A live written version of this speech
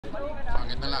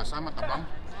Pangit na lasa, matabang.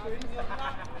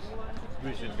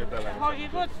 Vision ka talaga.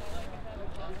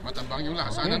 Matabang yung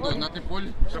lasa ng donut ni Paul.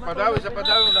 Isa pa daw,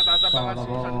 natatabangan si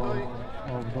Sandoy.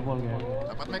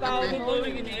 Dapat may kape.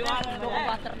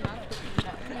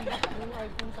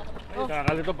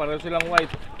 Kakalito, pareho silang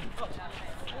white.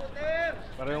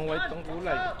 Parehong white ang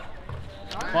kulay.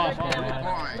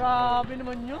 Grabe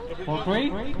naman yun.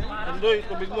 Sandoy,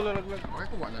 tubig mo na naglag. Okay,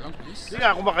 kuha na lang please. Sige,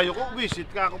 ako ba kayo? Kung visit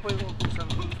ka, ako pa yung utusan.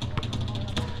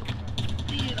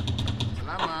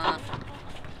 Salamat.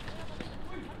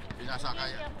 Pinasa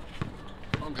kaya.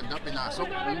 Oh, ang ganda, pinasok.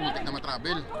 Muntik na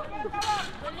matravel.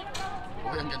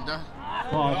 Oh, ang ganda.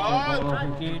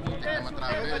 Muntik na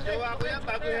matravel. Jowa ko yan,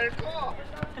 bago hair ko.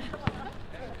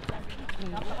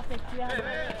 Napaka-sexy yan.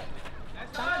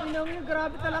 Tanginaw niyo,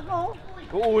 grabe talaga oh.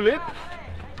 Uulit?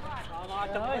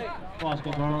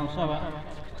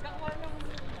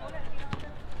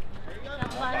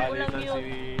 Palitan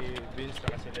si Vince na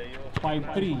kasi Leo.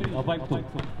 5-3 o 5-2.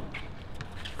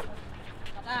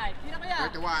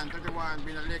 31,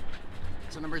 binalik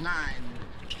sa number 9.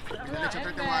 Binalik sa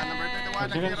 31, number 31,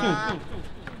 nagtira.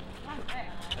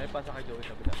 Ay, pasa kay Joey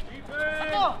sa bila.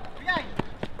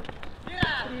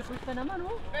 Triple ka naman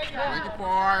oh.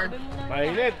 24.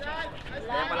 Mainit.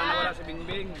 Kaya pala nawala si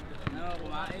Bingbing.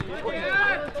 Kumain.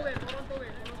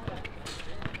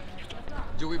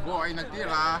 Joey Boy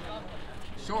nagtira.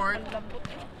 Short.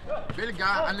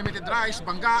 Bilga, unlimited rice,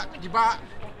 bangga, giba.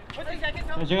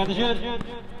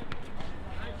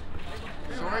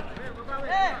 Short.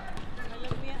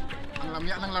 Ang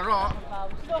lamya ng laro.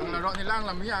 Ang laro nila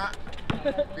ang lamya.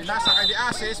 Pinasa kay The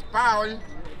Assist, foul.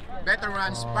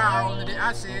 Veterans, foul, The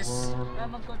Assist.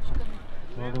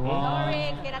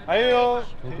 Ayun,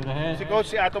 si Coach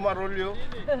si Ato Marulio.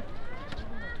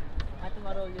 Ato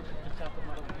Marolyo.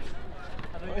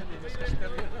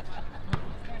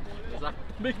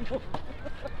 Big mo.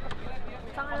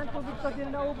 Tanga ng tubig kasi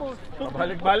na naubos.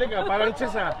 Balik-balik ah, parang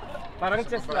chess ah. Parang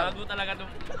chess lang. Bago talaga to.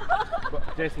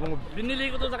 Chess mo.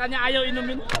 Binili ko to sa kanya, ayaw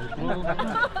inumin.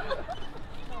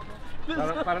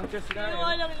 Parang chess ka eh.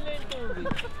 Wala lang yung tubig.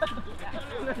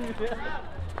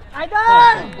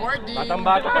 Idol! Boarding.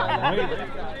 Batang-bata.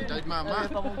 Dalit mama.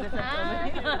 7-2.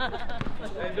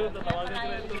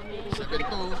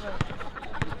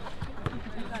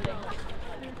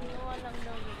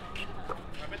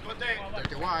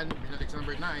 31, binalik sa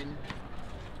number 9.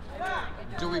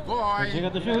 Joey Boy. Check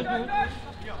out the shoot.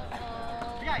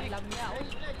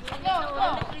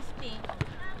 Crispy.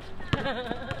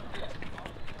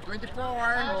 24.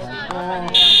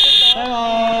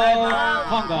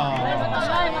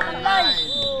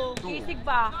 Kisig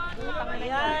ba?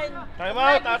 Yan. Time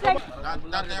out, Ato.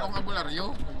 Dati akong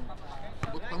albularyo.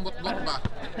 Pang-but-but ba?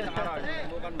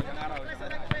 Bukan isang araw.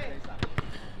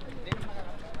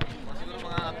 Siguro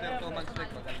mga after 2 months break.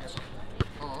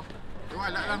 Oo.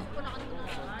 Wala lang.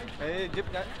 Jeep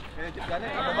gani.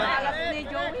 Alas ni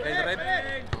Joey. Kay Red.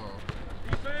 Oo.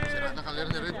 Sira na kalir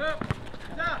ni Red.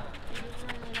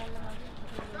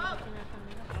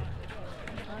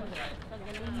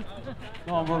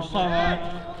 Number 7.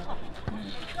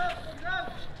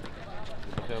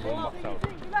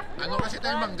 Ano kasi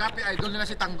tayo Mangaf, idol nila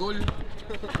si Tanggol.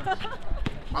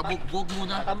 Mabugbog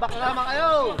muna. Tambak na naman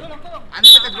kayo.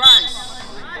 Unlimited rice.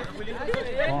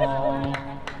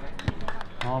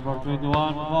 Number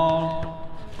 21, Paul.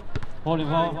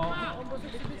 Volleyball.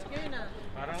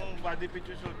 Parang body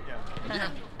picture shoot niya.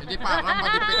 Hindi parang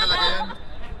madipit talaga yan.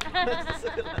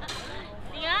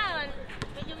 Yan.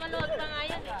 Medyo manood pa nga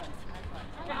yan.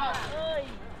 Uy.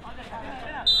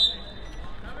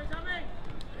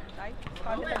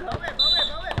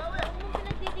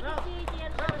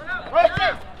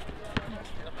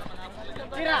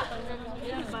 Tira! 24-3.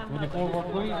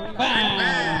 Bang!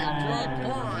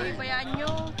 Hindi ba yan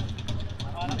nyo?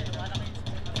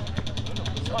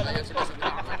 Ayan sila sa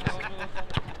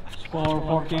Score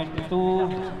 14-2.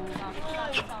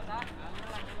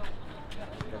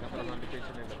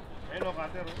 Ayun o,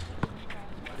 cutter o.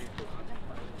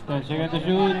 10 seconds to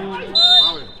shoot.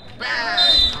 Foul.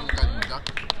 Bang! Ang ganda.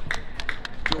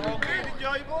 Joey Okay, Boy.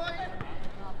 Joy Boy.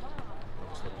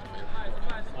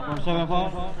 Number 7,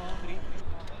 Paul.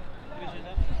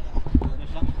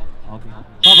 Okay.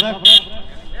 Stop, ref.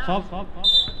 Stop.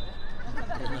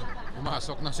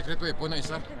 Pumasok ng secret weapon na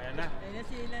isa. Ayan na.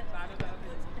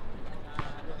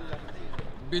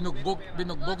 Binugbog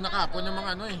na kapon yung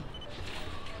mga ano eh.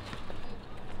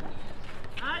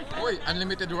 Uy,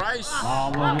 unlimited rice.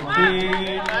 Number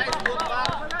 15.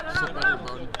 Super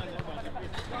rebound.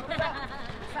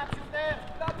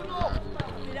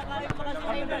 Pinakain pa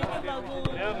kasi yung bago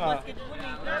Kaya nga. basketball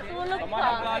eh. Tulog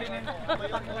pa.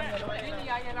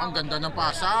 Ang ganda ng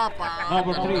pasa.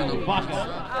 Number 3, basket.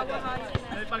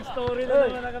 May pang-story na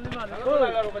naman ang kanima.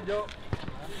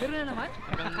 Biro na naman?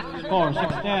 Score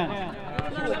 6-10.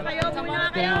 Kayo, uwi na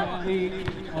kayo.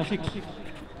 10-8 o 6.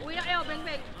 Uwi na kayo,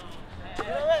 beng-beng.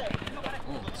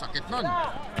 Oh, sakit nun.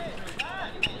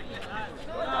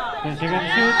 10 seconds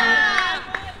shoot.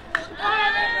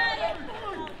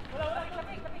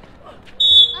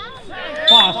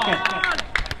 Basket.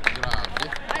 Grabe.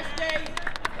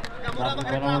 Basket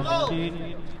by number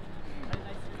 16.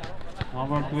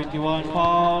 Number 21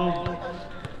 foul.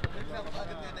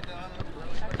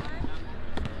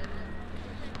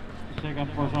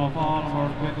 Second personal foul, number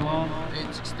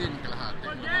 21. 8-16 kalahati.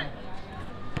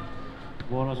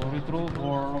 Bonus free throw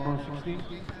for number 16.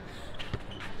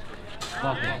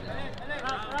 Basket.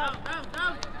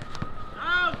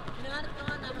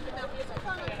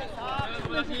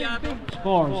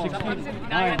 Score 16-9.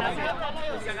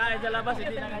 Kakain sa labas,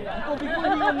 hindi na kaya. Tubig mo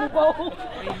niyan mo pa ako.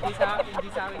 Hindi sa akin.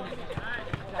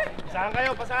 Saan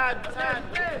kayo? Pasahan, pasahan.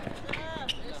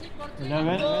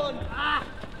 11.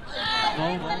 No.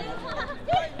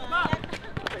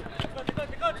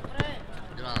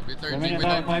 Grabe, 13 Remaining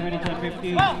time 5 minutes and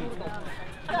 50. 13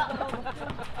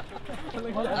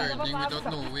 without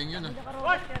knowing yun ah.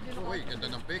 Uy, ganda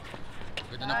ng pick.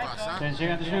 Ganda ng pasa. 10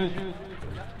 seconds to shoot.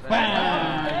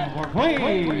 Bang! For three!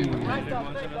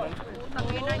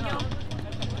 Tangina nyo.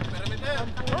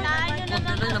 Unahan nyo naman.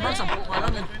 Konti lang naman, 10 ka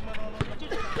lang eh.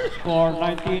 Score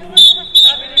 19.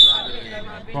 Grabe.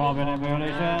 Problem and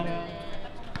violation.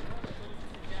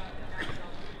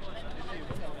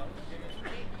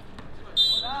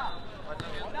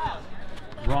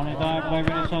 Running time 5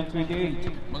 minutes and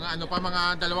 28. Mga ano pa,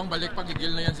 mga dalawang balik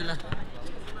pagigil na yan sila.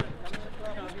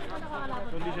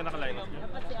 So, hindi siya nakaline up.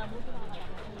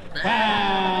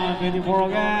 Bang! 24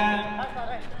 again.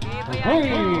 For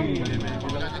three!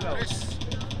 Wala din Chris.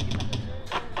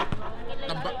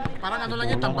 Parang ano lang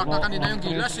yun, tambak na kanina yung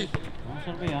gilas eh.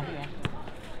 Saan ba yan?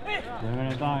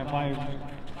 Remaining time 5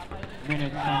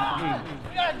 minutes and 8.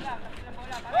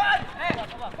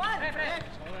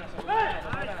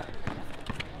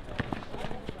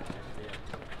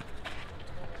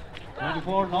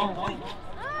 24, no?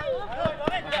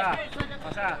 Pasa,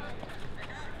 pasa.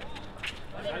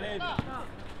 Alin.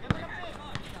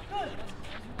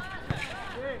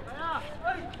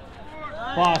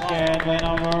 Basket by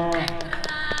number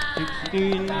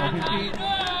 16 or 15.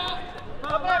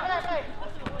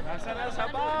 Nasa na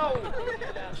sabaw.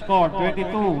 Score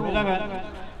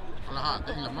 22-11.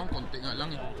 Kalahati, yung lamang, konti nga lang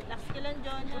eh. Laks ka lang,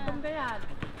 John. Gutom ba yan?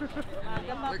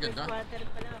 Aga pa, Uy, ganda. first quarter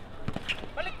pa lang.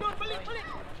 Balik!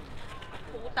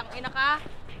 Putang ina ka.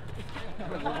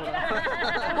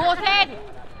 Buset!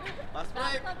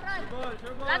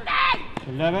 Latin!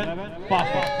 11.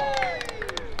 Basket.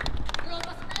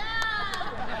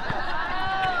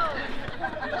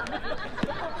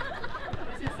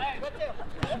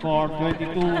 Score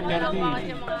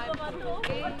 22-13.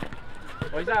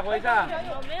 Kuha isa. Mamaya,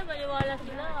 maliwala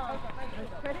sila.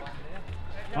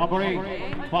 Number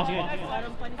 8. Basket.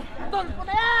 Tol ko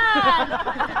na yan!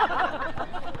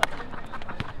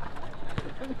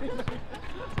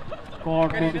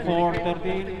 Score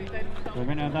 24-13.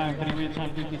 Remaining time 3 minutes and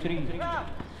 53.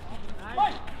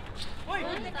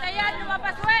 Muntik na yan,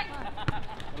 lumabas, wek!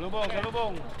 Salubong,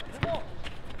 salubong.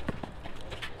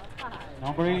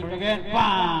 Number 8 again.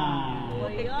 Bang!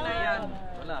 Muntik na yan.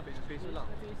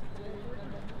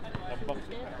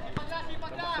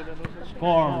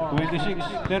 Score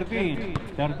 26-13.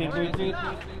 13-28.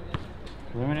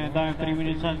 Remaining time 3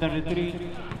 minutes and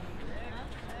 33.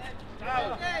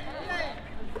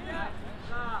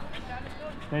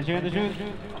 Ten seconds to shoot.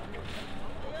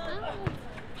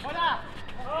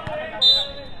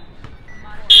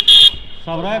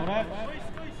 Sub rep.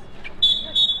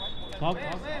 Sub.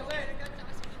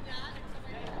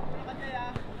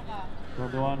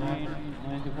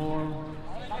 41-94.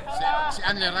 Si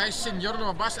Anle Rice Senior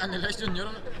lumabas, Anle Rice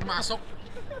Junior pumasok.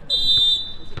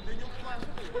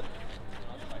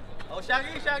 Oh,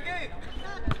 Shaggy!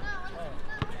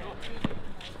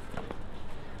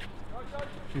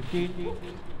 15.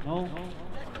 No.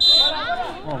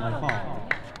 Oh, my foul.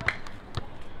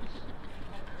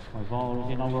 My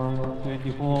foul is number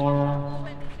 24.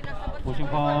 Pushing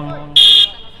foul.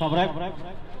 Sub rep.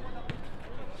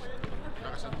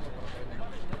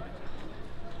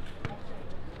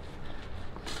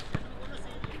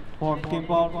 14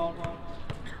 foul.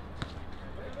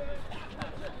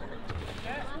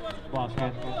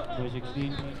 Basket by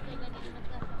 16.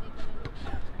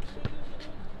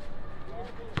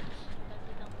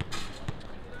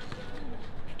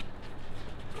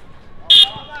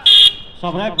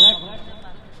 Sabrek.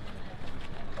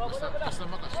 Basta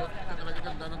makasot, ka talaga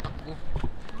ganda ng takbo.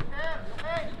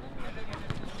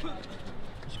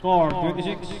 Score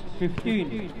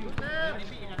 26-15.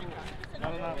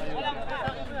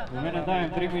 Remaining time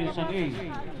 3 minutes and 8.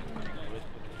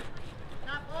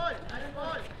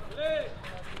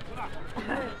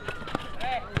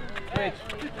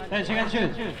 10 seconds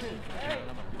shoot.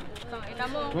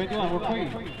 21, we're free.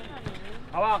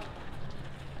 Hawak.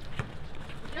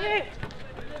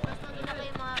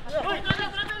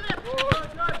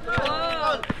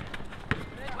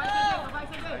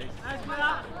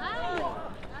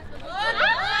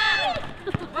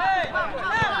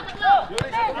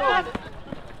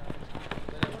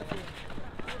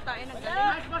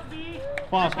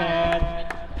 Basket.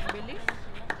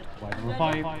 Wide number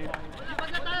 5.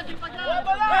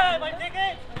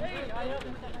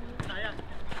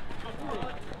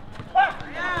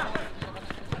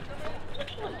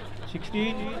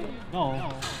 16. No.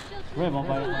 Rebound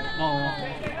by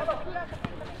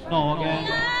no again.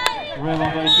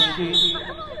 Rebound by 16.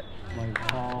 By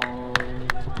foul.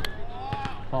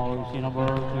 Foul si number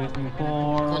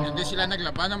 24. Kung hindi sila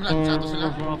naglaban, namlansyado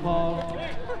sila.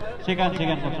 Second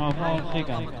personal foul.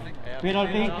 Second.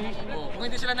 Penalty. Kung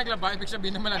hindi sila naglaban, ibig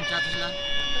sabihin na malansyado sila.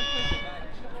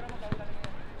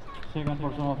 Second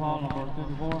personal foul, number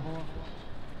 24.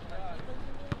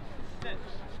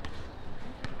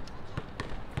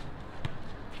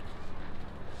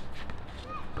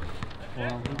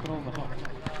 Free throw, basok.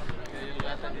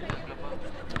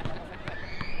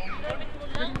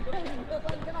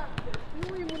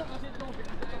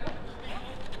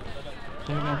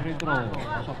 Second free throw,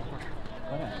 basok.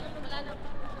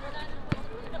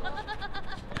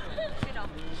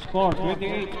 Score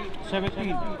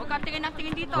 28-17. Huwag kang tingin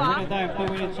dito, Remaining time 2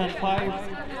 minutes and 5.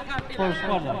 First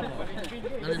quarter.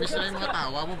 Namimiss na yung mga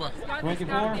tawa mo ba? 24.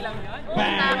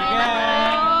 Bang!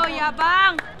 Again! Oh,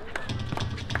 yabang!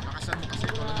 Makasan mo kasi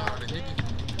ito na nakarinig.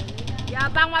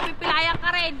 Yabang, mapipilayan ka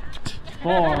rin.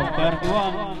 Score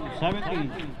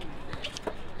 31-17.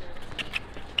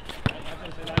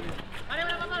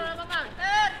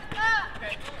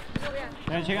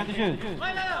 Then second to shoot.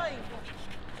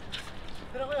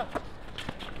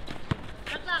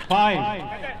 5.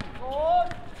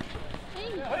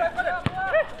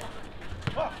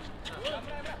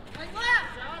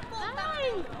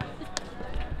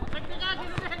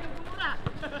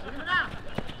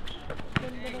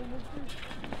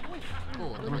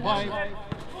 Oh, Number 5.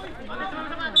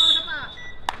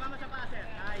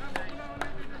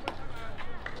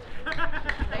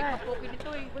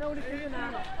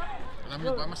 Alam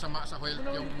niyo ba, masama sa health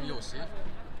yung Yossi?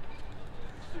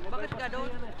 Bakit ka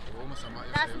doon? Oo, masama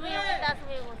yung Taas mo health.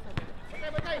 yung usap.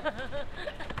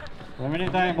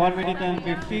 Remaining time 1 minute and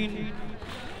 15.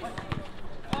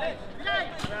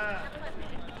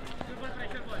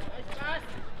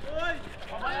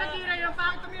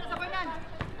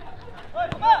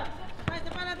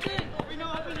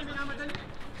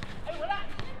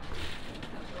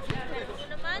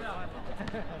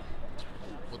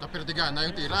 Puta, perdigana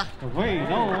yung tira. Away,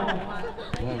 no.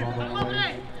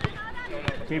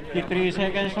 53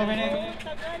 seconds remaining.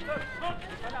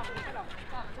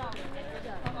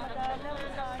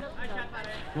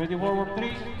 Twenty-four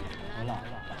 3. Wala.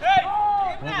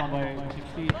 Rebound by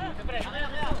 16.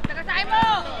 Tagasain mo!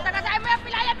 Tagasain mo yung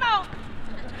pilayan mo!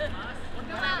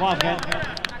 Basket.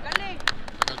 Magaling!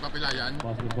 Tagal pa pilayan.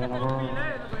 Basket by number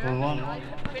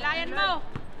 1. Pilayan mo!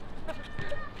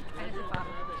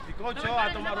 Si Coach,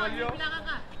 Atong Arroyo.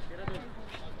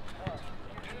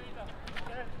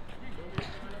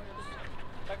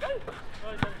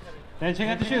 10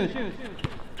 seconds to shoot.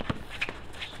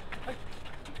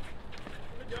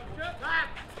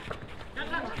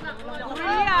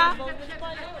 Uriya!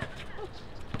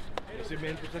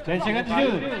 10 seconds to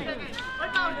shoot.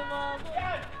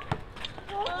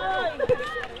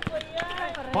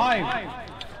 5.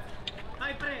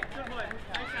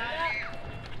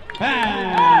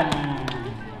 Bang!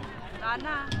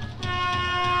 Lana!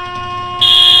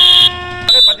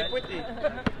 Ay, patipwit eh.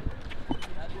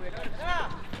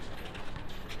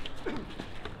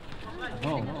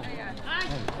 No.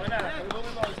 Wala,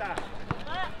 tulungan mo isa.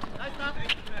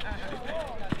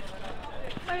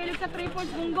 Mahilig sa 3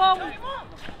 points, bunggong!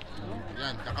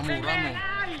 Yan, kakamura mo.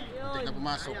 Hindi na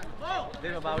pumasok. Hindi,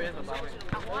 mabawi yan, mabawi.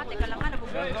 Ako nga, teka lang nga,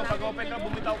 nabubulong Pero pag-open ka,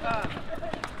 bumitaw ka.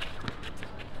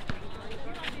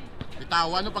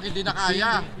 Bitawan mo pag hindi na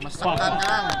kaya. Masaktan ka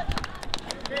lang.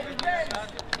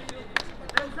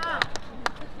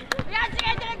 Yan,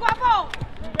 sige, guwapo!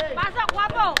 Pasok,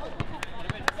 guwapo!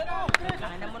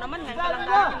 Ano mo naman, ngayon ka lang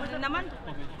dahil mo din naman.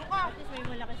 May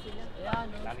malaki sila.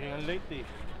 Lagi ang late eh.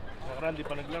 hindi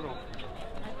pa naglaro.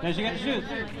 10 seconds to shoot.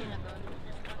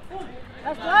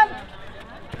 Last one!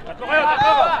 Tatlo kayo,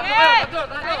 tatlo! Okay!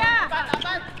 Kaya!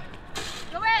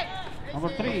 Gawin!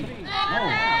 Number 3. No.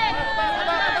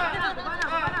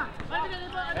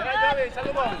 Meron Joey,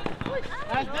 salubong.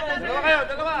 Dalawa kayo,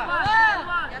 dalawa.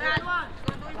 Gerald,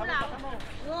 kontuin mo lang.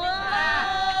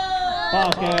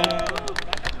 Basket.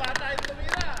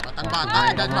 Batang-bata,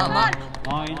 edad mama.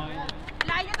 9.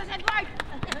 Layo to sa Edward!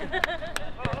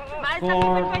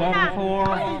 Score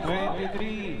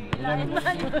 34-23.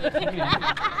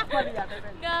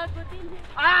 Gagutin.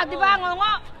 Ah, di ba?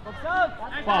 Ngongo!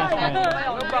 Basket.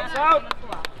 Box out.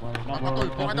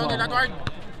 Papatulpo ka daw nila, Edward.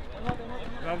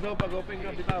 Gardo, pag-open ka,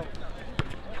 bitaw.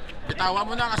 Bitawan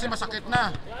mo na kasi masakit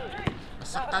na.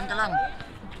 Masaktan ka lang.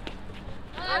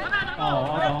 Oo,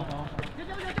 ano?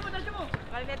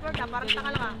 Kali network na, parang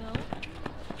taka lang ah.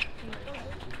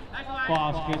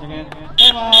 Basket again.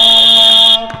 Time out!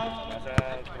 Nasa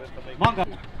Mangaf.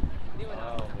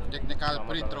 Technical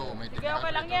free throw. May technical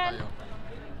Okay lang free throw yan. tayo.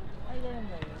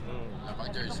 Lapang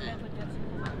jersey.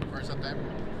 First attempt.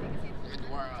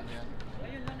 Edward, ano yan?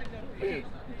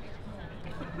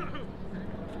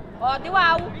 Oh, di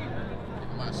wow! Hindi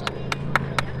pumasok.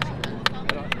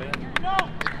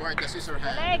 Edward, the scissor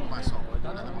hand. Hindi pumasok.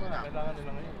 Wala na mga anak. kailangan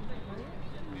nila ngayon.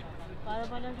 Para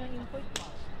pa lang siyang import.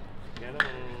 Yan ang...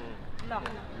 Lang.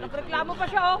 Nagreklamo pa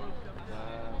siya oh.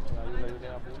 Layo-layo na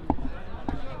yung apo.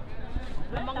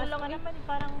 Lamang lang naman,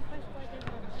 parang first quarter.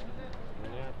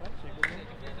 Ano yata? Siguro na.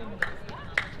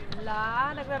 Wala,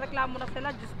 nagreklamo na sila.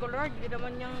 Diyos ko Lord, hindi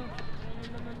naman yung... Ano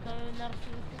naman tayo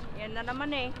narciso. Yan na naman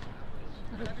eh.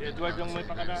 Si Edward yung may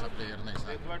pakana. Sa player na isa.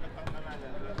 Si Edward ang pakana niya.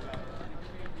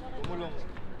 Pumulong.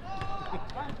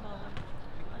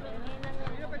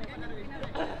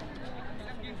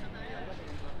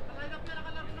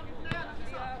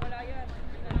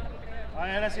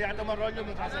 Ayan na si Ato Marolyo,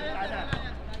 magkasalita na.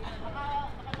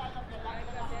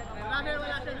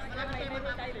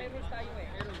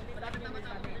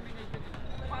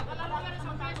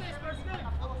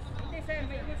 Hindi sir,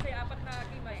 may miss eh, 4 na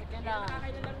game eh.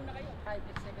 Nakakailan na kayo. 5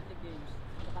 consecutive games.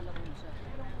 Nakalaro na siya.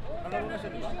 Kalaro na siya,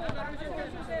 di ba? Wala siya.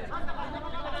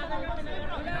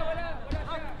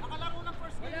 Nakalaro ng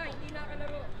first game. Wala, hindi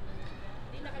nakalaro.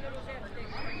 Hindi nakalaro sir. Hindi.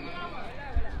 Wala. Hindi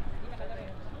nakalaro.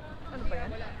 Ano ba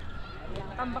yan?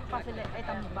 Tambak pa sila. Ay,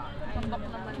 tambak. Tambak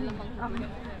naman lamang.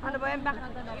 Ano ba yan? Bakit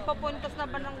ipapuntos na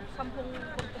ba ng 10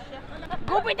 puntos siya?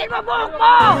 Gupitin mo buhok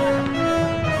mo!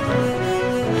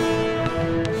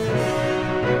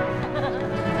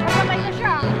 Makamay na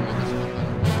siya.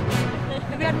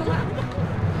 Bigyan mo nga.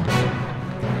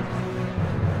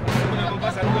 Ano mo ba,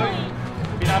 Sandoy?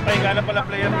 Pinapahinga na pala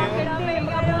player niyo. Ano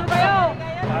kayo?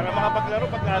 Para makapaglaro,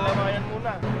 paglalamayan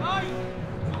muna.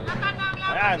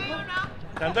 Ayan.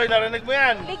 Sandoy, narinig mo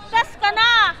yan. Ligtas ka na!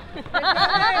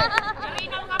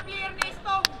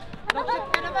 Bakit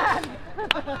ka naman?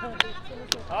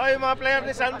 Oh, yung mga player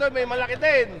ni Sandoy, may malaki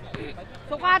din.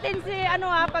 Sukatin si ano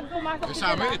ha, pag pumasok Yung si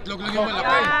sa amin, itlog lang yung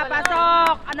malaki. Ah,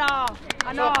 pasok! Ano?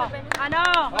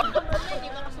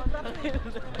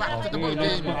 Back to the ball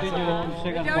game. Continue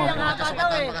second quarter.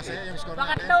 Nakasabatan pa kasi yung score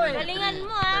natin. Galingan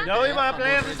mo ha! Yung mga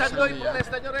player ni Sandoy,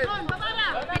 protesta nyo rin.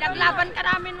 Pinaglaban ka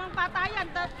namin ng patayan,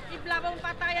 tapos iblabang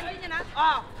patayan din yan ha?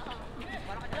 Oh!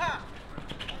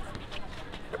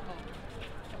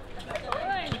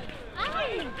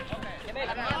 Ay!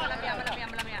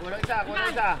 Malamya. Walang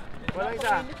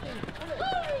isa.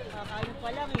 Kakain pa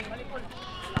lang eh.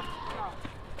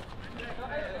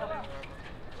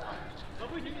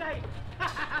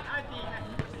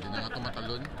 Hindi na nga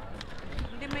tumatalon.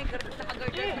 Hindi may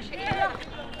naka-garter pa siya eh.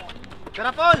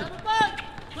 Karapol!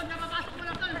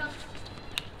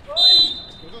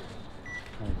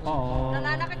 Foul.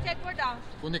 Nananakit sa Edward ah.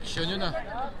 Connection yun ah.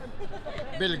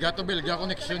 Belga to Belga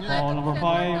connection yun Foul ah. number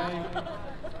 5.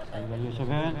 BLLERS.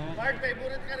 Mark,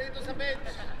 favorite ka rito sa bench.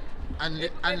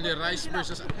 Unli Rice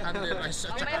versus Unli Rice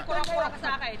at May saka. kurang-kura ka sa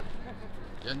akin.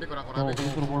 Yan, may So, kurang-kurabi. free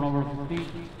throw for number 15.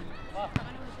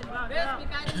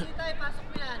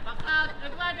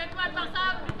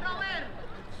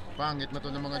 Pangit na to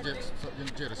ng mga Jets.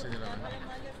 Yung jersey nila.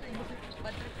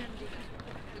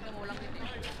 Tingnan mo lang yun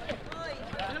eh.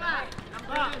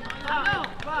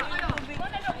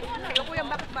 Ayoko yung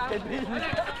bakit ba?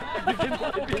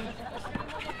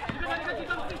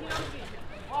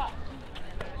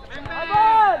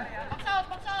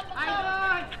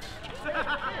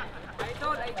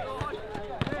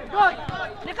 Good!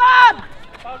 Likod!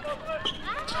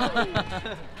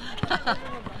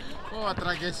 Oh,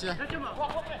 tragedya. 21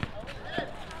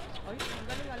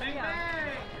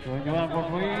 for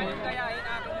 3. Kaya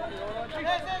hinapin mo yun.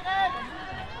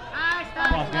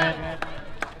 Basket.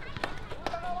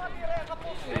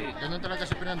 Ganun talaga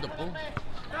si Fernando po.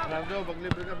 Fernando, pag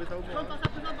libre ka, bitaw mo.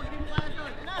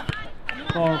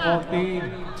 Score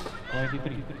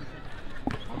 14-23.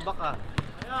 Ambak ka.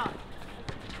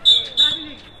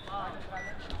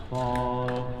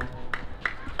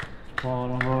 Foul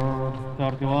number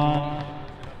 31.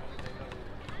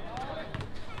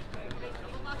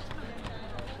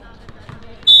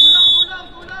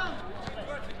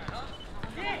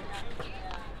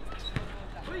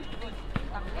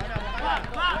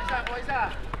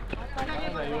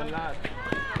 Naiwan lahat.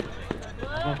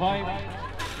 Number 5.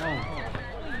 No.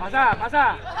 Pasa,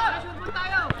 pasa.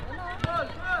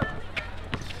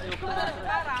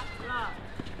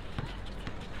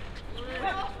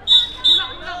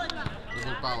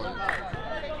 Double foul.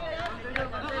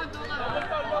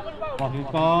 Basket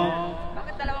count.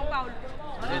 Bakit dalawang foul?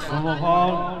 Double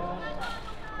foul.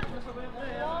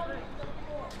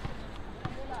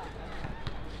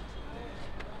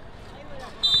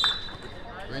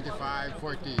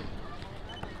 $25-40.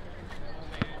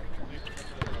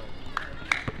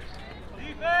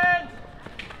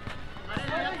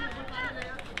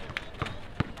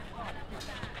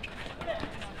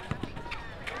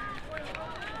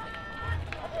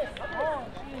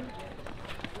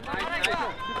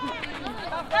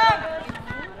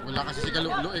 Wala kasi si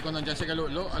Galulo, kung nandiyan si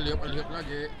Galulo, aliyop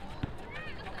lagi.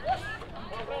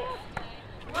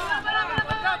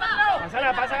 Pasa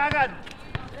na, pasa ka agad.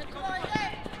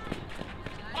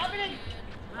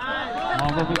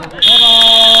 Number 57.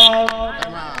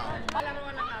 Tama.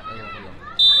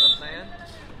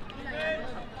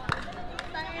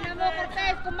 Tangina mo,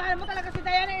 Cortez, kung mahal mo talaga si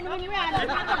Diana, inumin mo yan.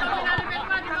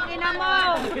 Tangina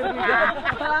mo.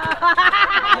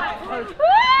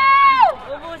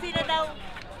 Ubusin na daw.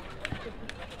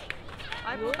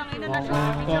 Ay, putang ina na siya.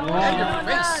 And your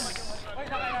face.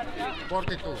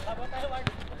 42.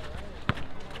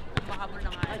 Pahabol na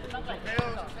nga.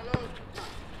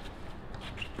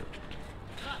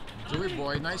 Joey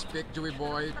Boy, nice pick, Joey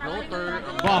Boy. Floater.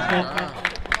 Basket.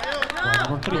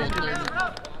 Number 3.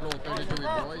 Floater ni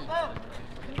Joey Boy.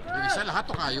 Yung isa lahat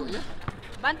to kayo, yeah.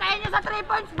 Bantayan niyo sa 3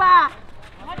 points ba?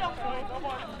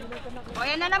 O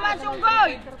yan na naman,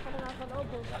 Sunggoy.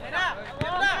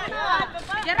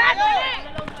 Gerard, uli.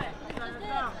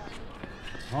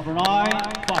 Number 9.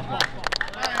 Basket.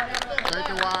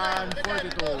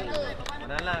 31-42.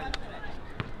 Wala lang.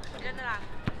 Ilan na lang?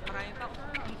 Marami pa.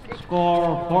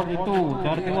 Score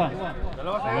 42-31.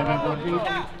 Dalawa sa'yo.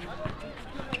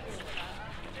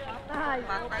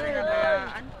 Patay na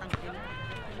bayaan. Tangina.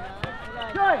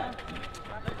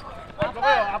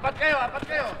 Apat kayo.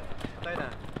 Patay na.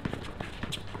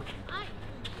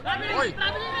 Oy!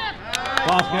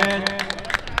 Basket.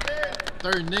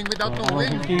 Turning without Number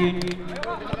knowing. 15.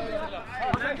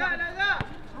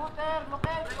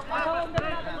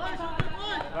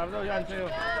 Fernando, yan sa'yo.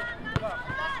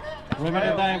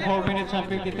 Remaining time 4 minutes and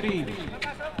 53.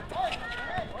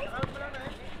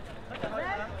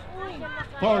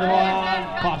 Third one.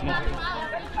 Basket.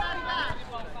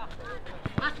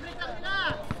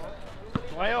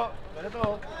 So kayo,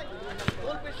 ganito.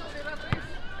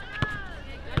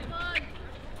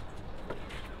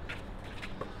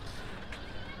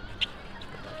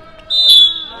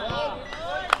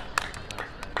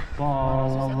 Foul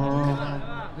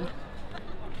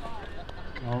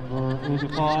number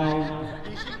 85.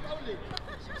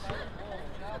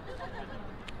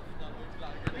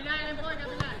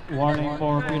 Warning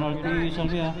for penalty,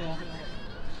 Salmiya.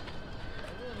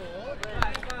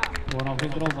 Unang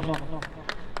free throw, pasok.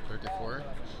 34.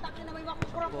 Takin na may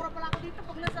wakura-kura pala ako dito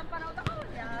pag nasa panahon ako.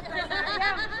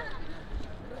 Sayang.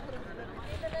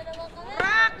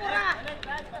 Kura-kura.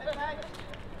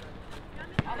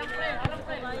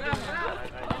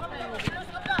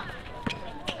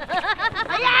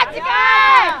 Ayan, sige!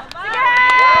 Sige!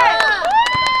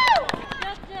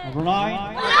 Number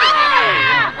 9.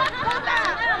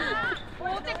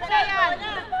 Putik na yan!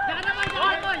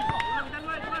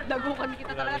 Dagukan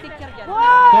kita talaga, teacher dyan.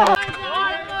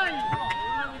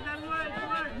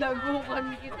 Dagukan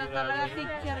kita talaga,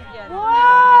 teacher dyan.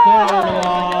 Third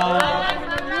one.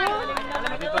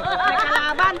 May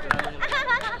kalaban.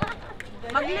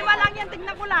 Maglima lang yan,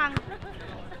 tignan ko lang.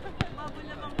 Mabul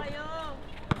naman kayo.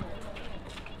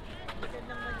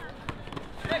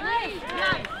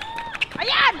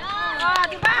 Ayan! Oh,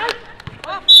 di ba?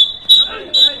 Oh.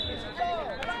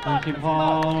 First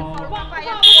foul.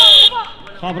 Ayan.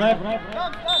 Sabrep.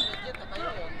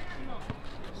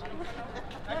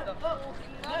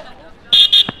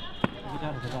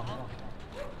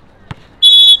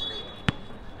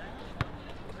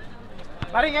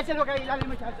 Paring yan sila, huwag kayo ilalim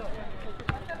masyado.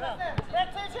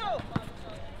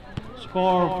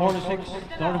 Score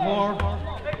 46-34.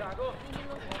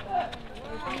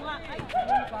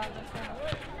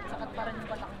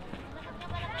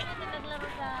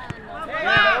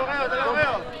 Dalawa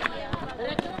kayo.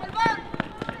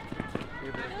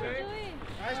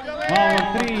 Power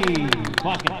 3.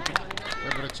 Basket.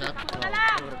 Favorite shot.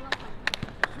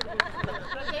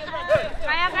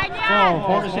 Kaya kanya.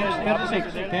 Score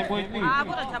 46-36. 10-point lead.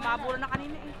 Maburan siya, maburan na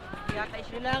kanina eh. Yata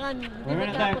siya. Kailangan.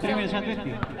 Remaining time 3 minutes and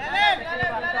 50.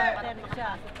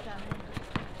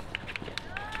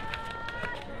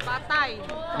 Patay.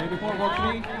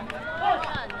 24-43.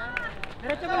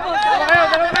 Diretso mo po.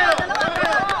 Dalawa kayo.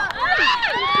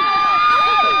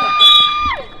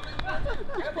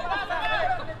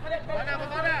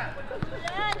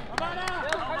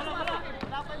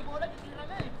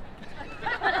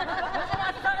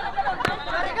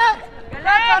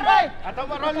 Galing! Ato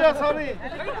Marolio, sorry.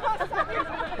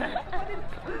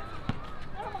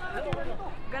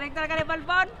 Galing talaga ni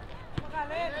Balbon.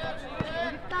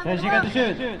 10 seconds to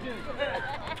shoot.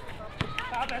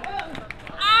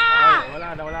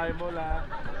 Wala yung bola.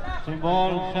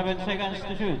 Symbol, 7 seconds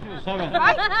to shoot. 7.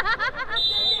 Ay!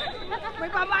 May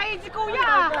pamain si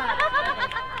Kuya!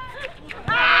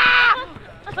 Ah!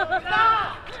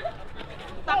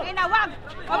 Tangina, wag!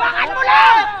 Hawakan mo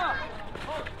lang!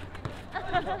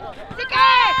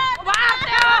 Sige!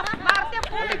 Maarte oh! Maarte ang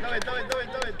pulit! Do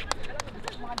it.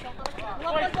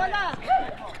 Huwag bola.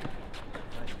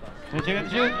 10 seconds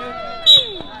to shoot.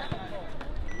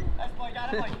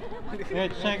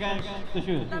 8 seconds to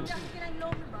shoot.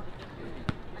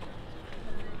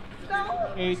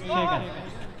 8 seconds.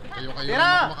 Kayo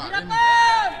na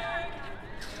kumakain.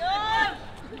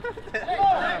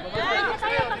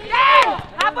 Yan!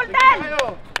 Habol din!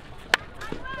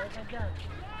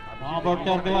 Number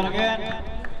 31 again.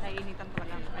 Nainitan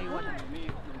talaga. Ay, wala.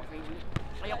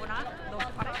 Ayoko na.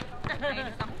 Dose pa rin.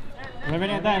 Nainis ako.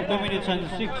 Remaining time 2 minutes and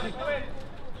 6.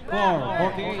 Score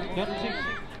 48-36.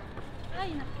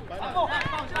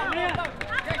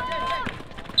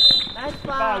 Nice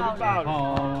Foul. foul.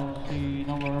 Foul si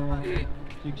number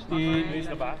 16. Ace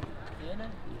na ba?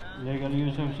 Legal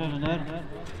use of cylinder.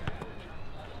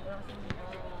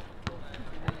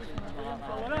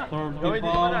 Third team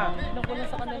foul. Nakulang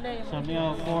sa kanila yung Salmiya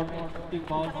fourth team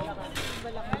foul.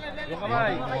 Yung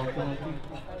kamay. Fourth penalty.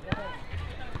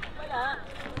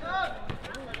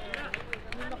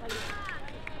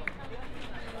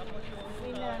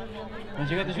 Once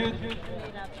you get the shoot.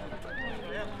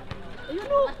 ayun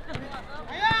o.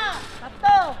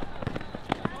 Tatlo.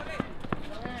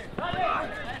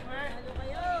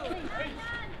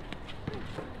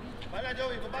 Bala,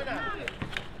 Joey, baba na.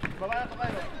 Baba na to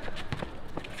kayo.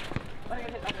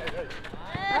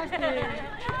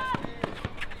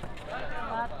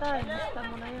 Patay, basta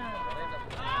mo na yan.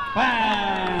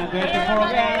 Bam!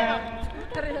 24 again.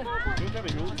 Yun na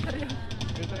rin yun.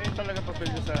 Ito talaga papel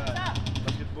nyo sa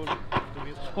basketball.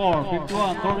 Score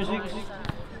 51-36.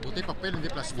 Buti papel, hindi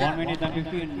plastic. 1 minute and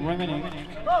 15 remaining.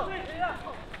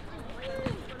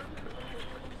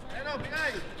 Ano,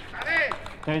 bigay! Tari!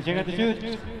 10 seconds to shoot.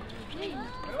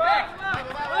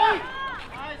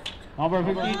 Number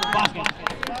 15, basket.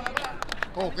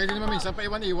 Oh, kaya din naman minsan pa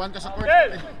iwan ka sa court.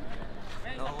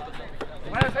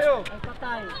 Kumaya sa'yo! Ay,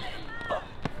 patay.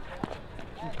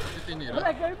 Tinira. Wala,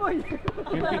 girl boy.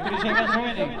 53 seconds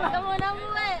remaining. Ito muna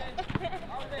mo eh.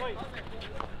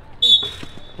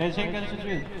 10 seconds to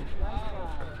shoot.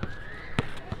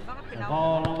 Bakit pinaw?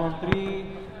 Foul number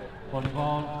 3.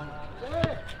 Foul.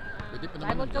 Pwede pa naman.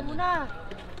 Diamond ka muna.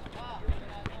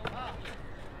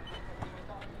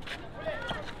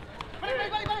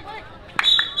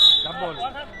 Double.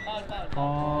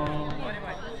 Foul.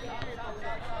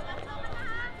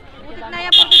 Butit na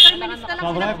yan, 43 minutes na lang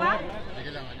Stop sila ref. pa.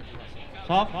 Sige lang, ano po.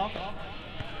 Stop.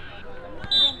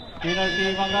 Penalty,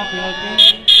 penalty.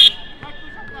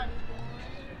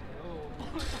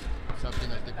 Sa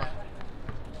penalty pa.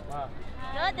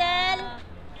 Jodel!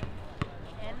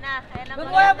 Ayan na Good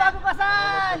boy, bago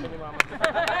kasal.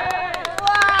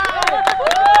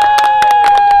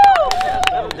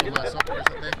 Pumasok ka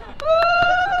sa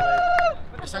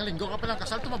 10. Isang linggo ka palang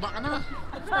kasal, tumaba ka na.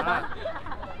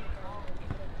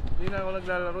 Hindi na ako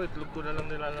naglalaro. Itlog ko na lang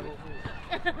nilalaro ko.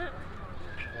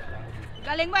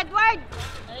 Galing mo, Edward!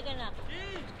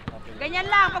 Ganyan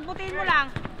lang, pagbutiin mo lang.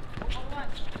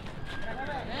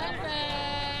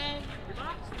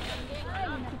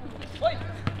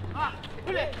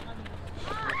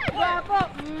 Guwapo!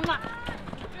 Mwah!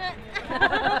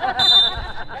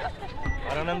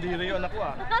 Parang nandiri yun ako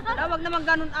ah. Wag naman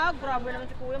ganun grabe naman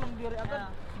si Kuya, magdiri agad.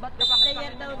 Ba't ka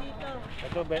player daw dito?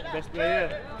 Ito, best player.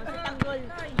 Si Tanggol.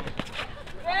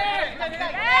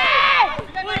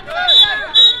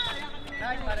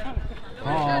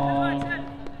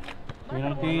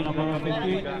 Penalty number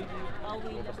 15.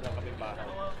 Bukas lang kami bahay.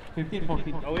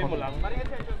 15-14. Gawin mo lang.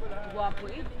 Guwapo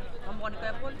eh. Kamukha ni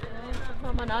Kuya Paul.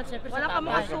 Mamana, siyempre sa Wala ka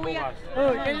mga tatay. suya.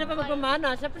 Oh, kailan pa magpamana?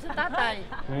 Siyempre sa tatay.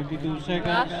 22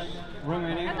 seconds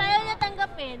remaining. Ayaw niya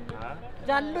tanggapin. Ha?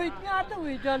 John Lloyd nga daw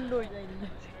eh, John Lloyd.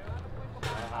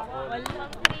 Hapon.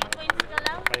 Pang 3 points ka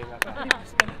lang. Pahinga ka.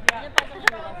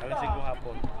 Alas 5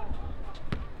 hapon.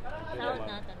 Sahod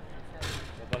natin.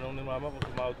 Natanong ni mama kung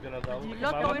sumahod ka na daw. Lot,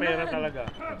 Mama, gawin pera natin. talaga.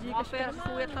 Gcash pera si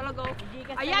Kuya talaga.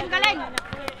 Oh. Ayan, galing!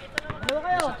 Ano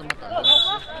kayo?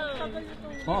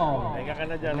 Oo. Pahinga ka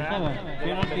na dyan, ha? Penalty.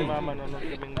 Penalty ni mama, nanonood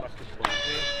kaming basketball.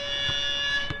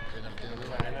 Penalty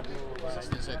na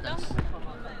 16 seconds.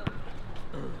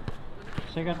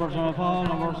 Second personal foul,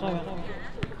 number 7.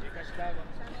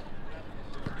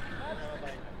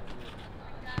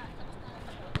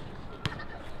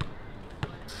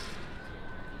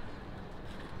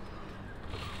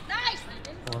 Nice!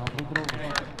 Walang free throw.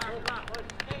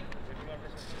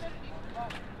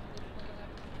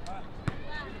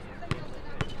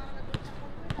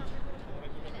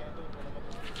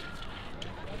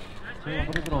 Sige,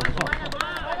 free throw.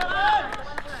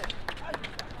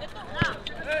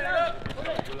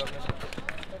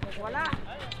 Wala.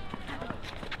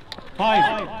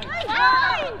 5.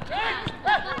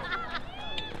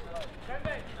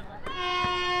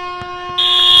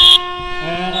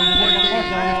 And ang second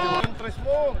quarter. Interest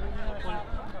mo.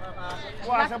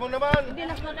 Kuwasa mo naman. Hindi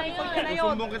na yun.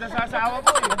 Susumbong kita sa asawa ko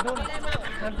eh.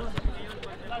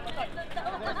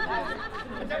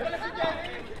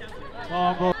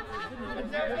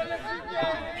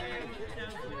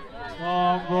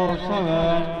 Number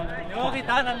 7. Oo,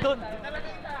 kita, nandun.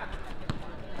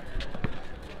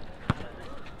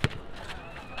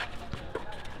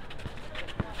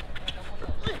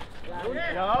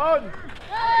 Yan!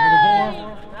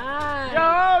 24.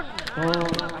 Yan! So,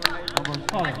 number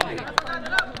 5.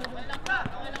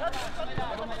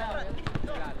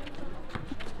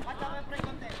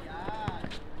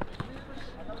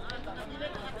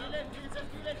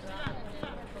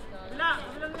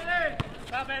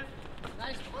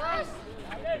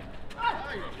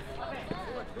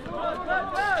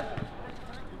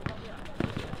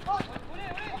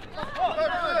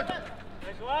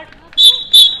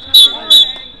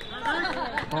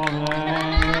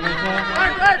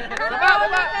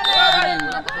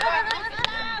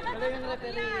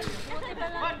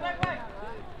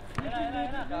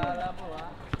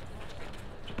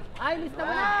 Ay, lista mo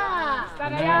na! Lista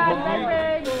na yan,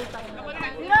 Lewin!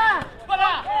 Tira!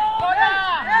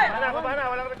 Baba na,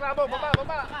 walang reklamo. Baba.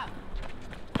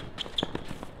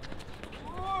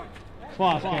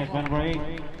 Basket, number 8.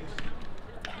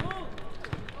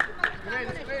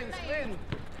 Screen.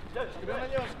 Screen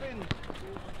nyo, screen.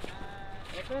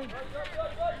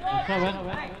 7.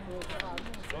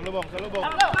 Salubong.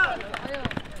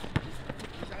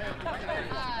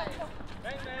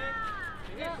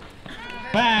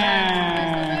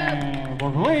 Bang!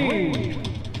 For 3.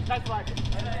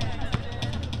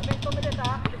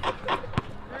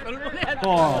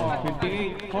 Score,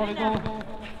 58-42.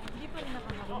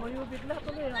 Tumayo bigla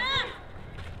tuloy ah.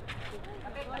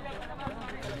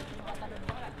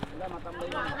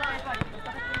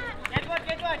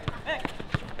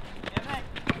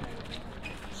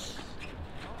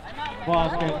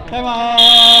 Basket, time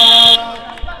out!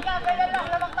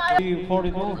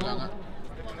 42.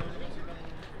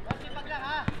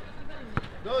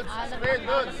 Dudes, screen,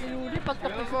 dudes. Sinuli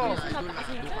pagtapos Tingnan mo.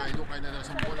 ko. Dukay na lang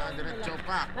sa bola. Diretso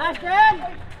pa. Ashton!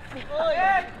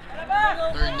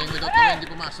 Turning without the hindi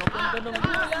pumasok.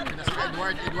 Pinasa ka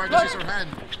Edward. Edward the scissor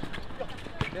hand.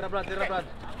 Tira, Brad.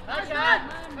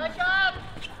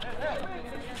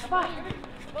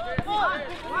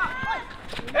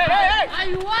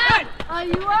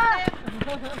 Ayuan!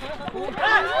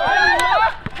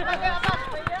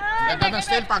 Ganda ng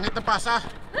steal. Pangit na pasa.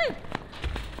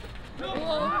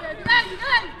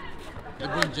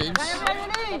 LeBron James.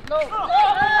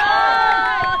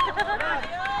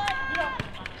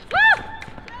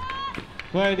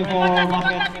 24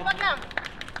 basket.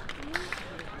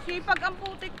 Sipag ang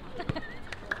putik.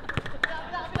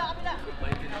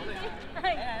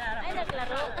 Ay,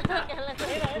 naglaro.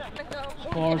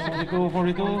 Score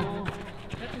 62-42.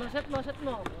 Set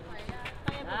mo.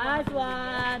 Nice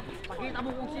one! Pakita mo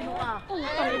kung sino ka.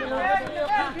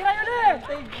 Tira yun eh!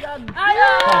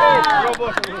 Ayun!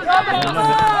 Robos.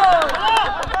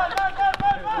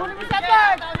 Kunin mo sa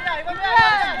third!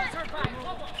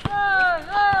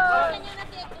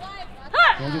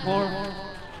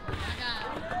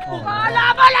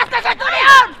 Ito na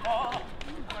yun!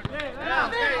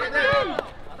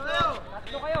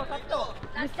 Tatlo kayo, tatlo.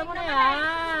 Gusto mo na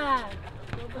yan.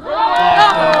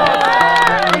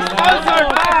 Sponsored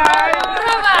by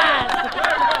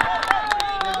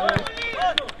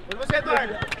Ulbos Edward.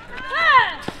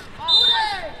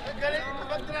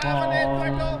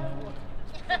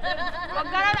 Huwag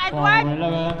ka na, Edward!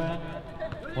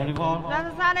 Volleyball.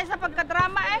 Nasasanay sa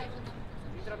pagkadrama eh.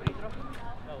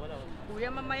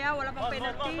 Kuya, mamaya wala pang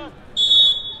penalty.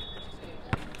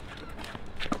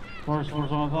 First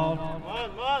personal foul.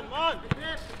 Man.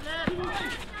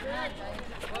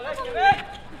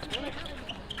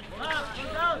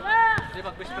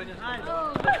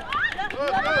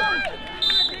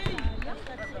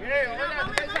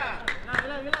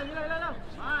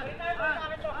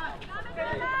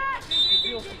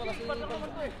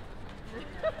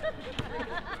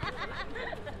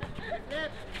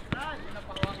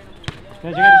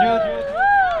 Let's get shoot.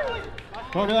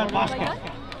 Throw to that basket.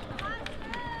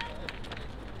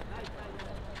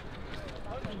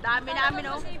 Dami namin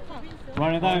oh.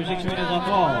 Running time 6 minutes on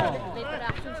ball. Later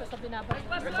action sa binabalik.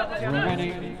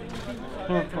 Remaining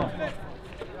third quarter.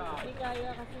 Hindi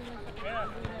kaya kasi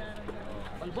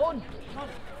Balbon!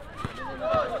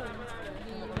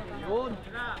 Yun!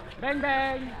 Bang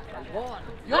bang! Balbon!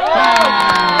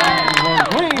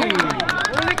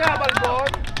 Uli ka, Balbon!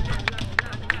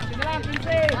 Sige lang,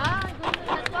 15!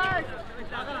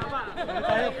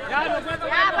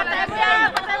 Patay mo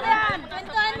yan!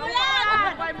 Kwentuhan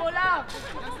mo lang!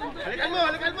 Halikan mo!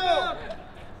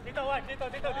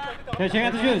 Catching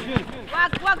at the shoot.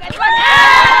 Wag, Edward!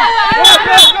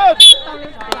 Good!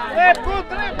 Good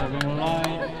trip! Serving the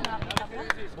line.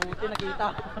 Buti nakita.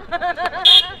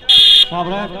 Top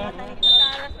left.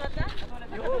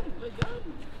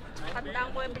 Tandaan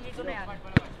ko yung bilito na yan.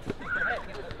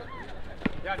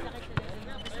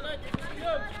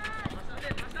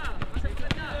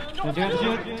 Catching at the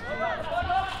shoot.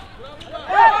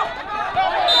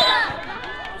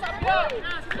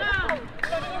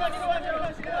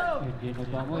 Hindi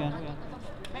na mo yan.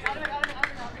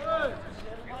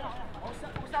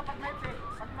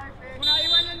 Muna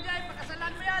iwan yan dyan,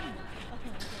 pagkasalan mo yan.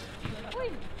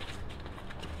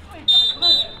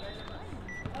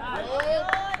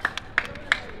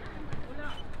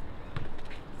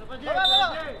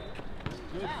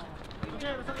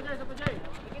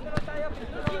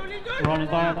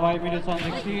 Running time 5 minutes on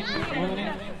 16.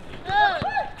 Remaining.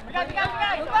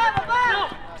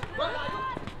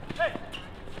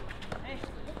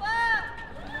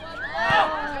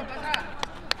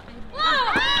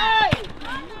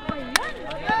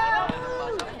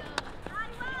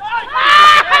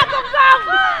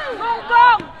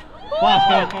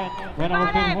 Basket. When number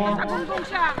 24. Gunggong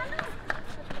siya.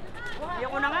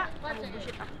 Ayoko na nga.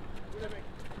 Bullshit ah.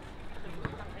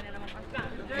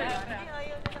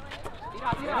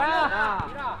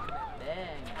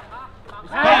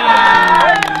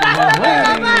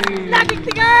 Laging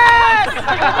tigas!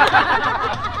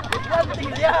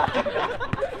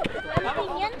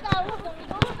 Pwedeng yan, tao.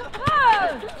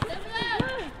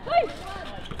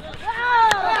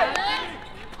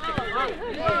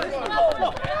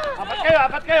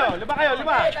 Apat kayo! Lima kayo!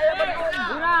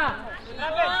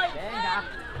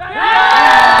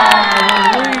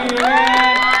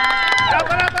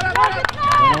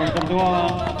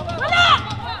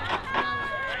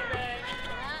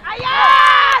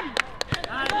 Ayan!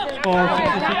 Score 66-55.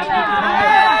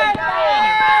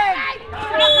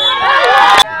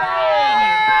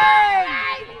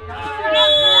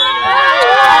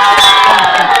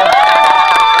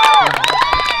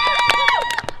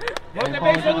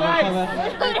 Motivation guys!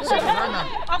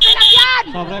 Okay lang yan!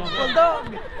 Sobrek.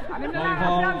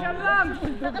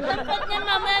 Nakatapat niyan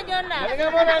mamaya, John na.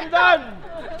 Galingan mo nandun!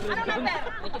 Anong number?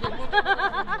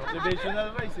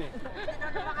 Motivational rice eh.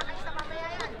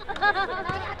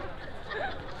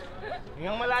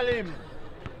 Hingang malalim.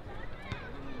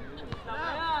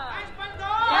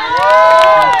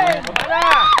 Wala!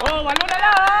 Oh, 8 na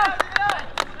lang!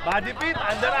 Body fit,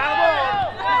 Under Armour!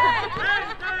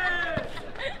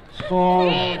 Score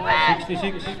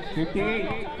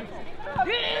 66-58.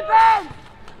 Defense!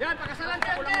 Yan, pagkasalan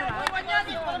ka yan, iwan yan.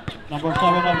 Number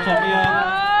 7 of Salmiya.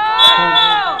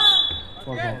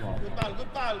 Good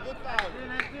foul.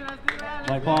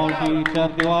 By foul,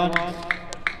 P31.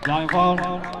 Long foul.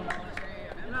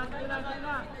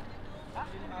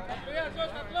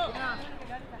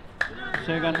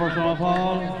 Second personal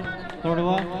foul,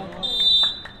 31.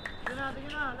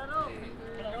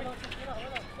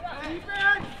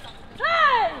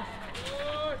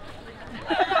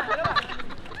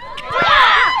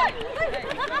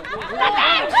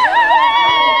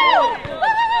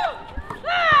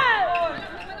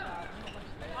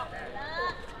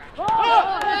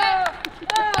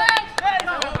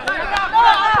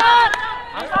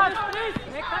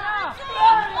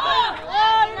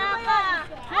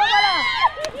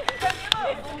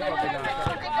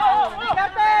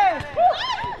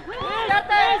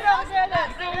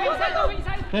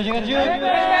 10 seconds shoot.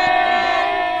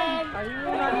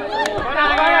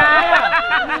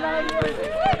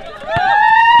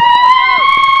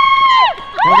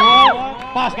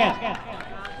 Basket.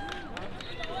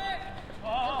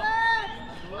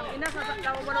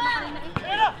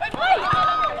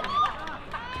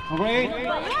 Number 8.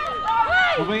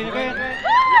 Number 8 again.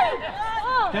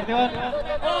 31.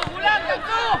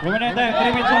 Remaining time,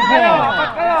 3 minutes and 4.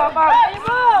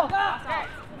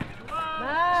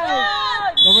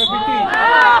 Number 15.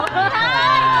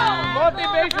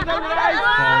 Motivational rise.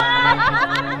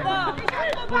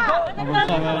 Number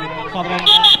 7.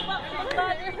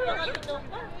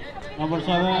 Number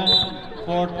 7,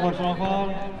 fourth personal foul.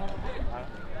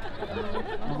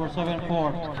 Number 7,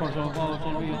 fourth personal foul.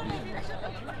 Salmiya.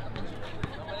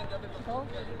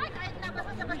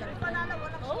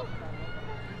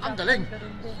 Ang galing.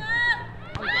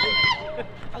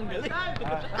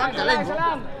 Ang galing.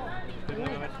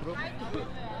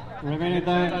 Remaining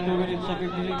time, 2 minutes and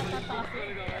 56.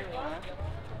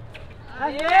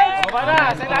 Baba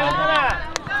na, sa ilalim mo na.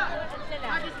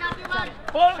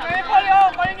 Paul, kayo Paul,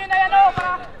 kayo nyo na yan o.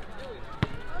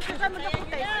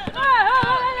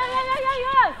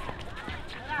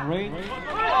 Right.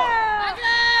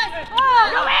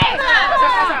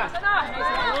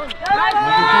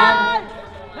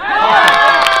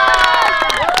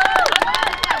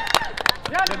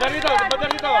 Badar dito.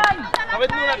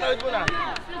 Tawid muna.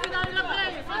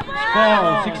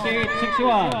 Score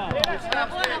 68-61.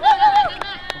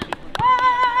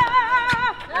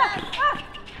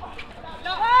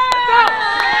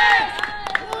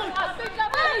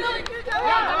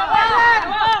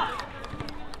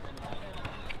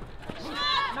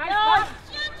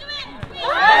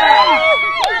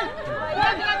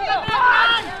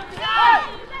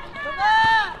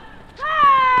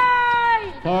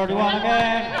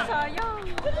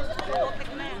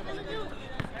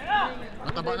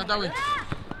 Mataba na daw eh.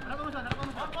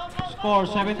 Score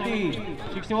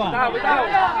 70-61.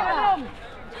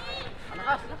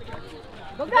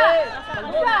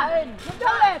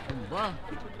 Ba?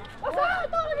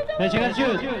 10 seconds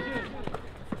shoot. 5.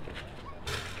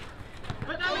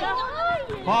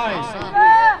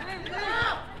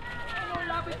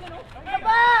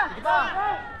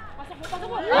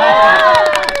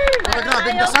 Pero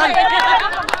grabing dasal.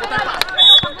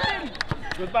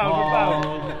 Good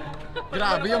foul.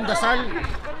 Grabe yung dasal.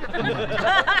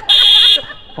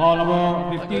 Foul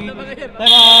number 15.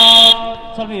 Time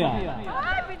out. Salmiya.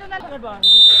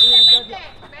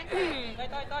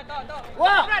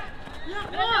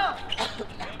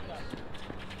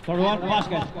 Third one,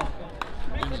 basket.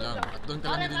 Yun lang. At doon ka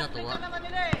lang hindi natuwa.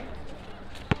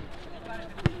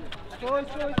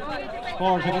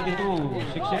 Score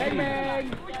 72-63.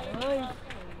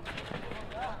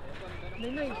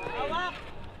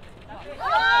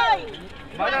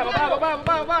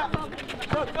 Baba.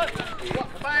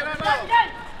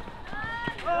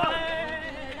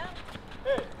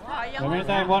 Remaining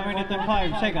time 1 minute and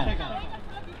 5 seconds.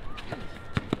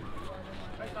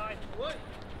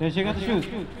 10 seconds to shoot.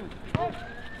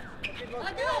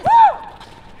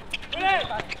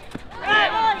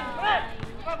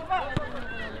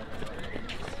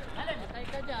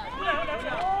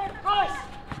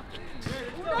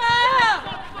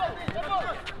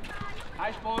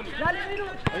 Nice ball. Nice.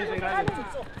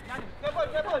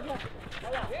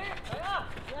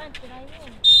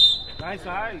 By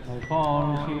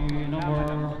foul, si number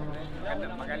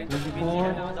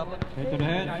 24. Head to the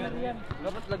head.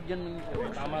 Dapat lagyan ng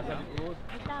Tama sa likod.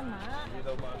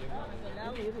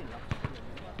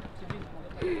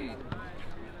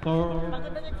 Third,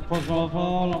 personal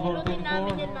foul, number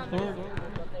 24. Third.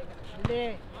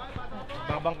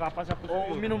 Babangka pa sa puso.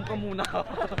 Oo, uminom ka muna.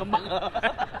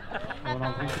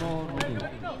 Walang free throw. Hindi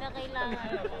na kailangan.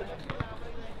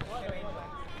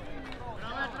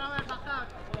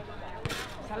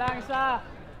 Isa.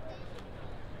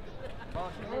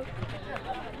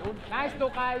 Nice to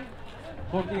Kai.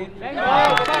 14.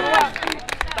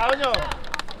 Tao nyo.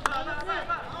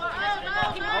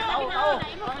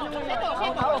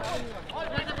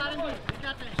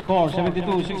 Score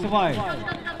 72-65.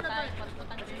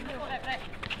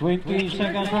 20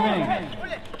 seconds remaining.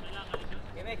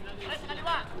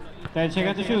 10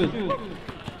 seconds to shoot.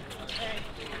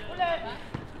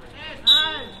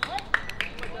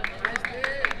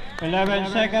 11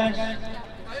 seconds.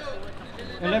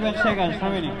 11 seconds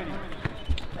remaining.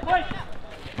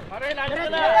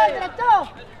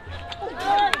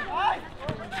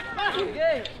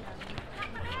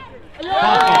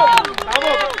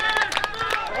 Tamo.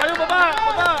 Kayo baba.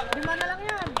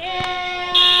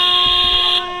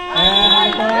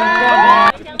 And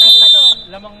Isang set pa doon.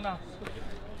 Lamang na.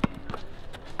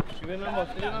 mo,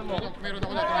 tingnan mo. Meron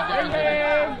ako dati ng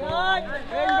dyan.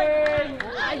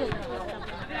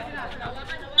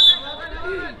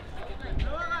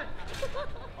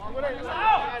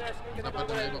 Dapat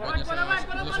ko na ibaba niya sa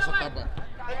taba.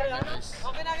 Nice.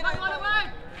 Okay na, kita.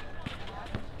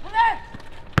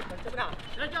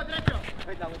 Diretso.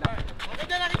 Wait lang.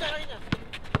 Nakita.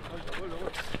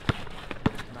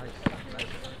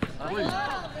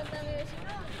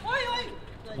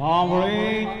 Number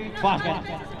 8, basket.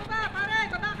 Pare,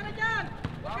 baba ka na dyan.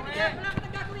 Wala ka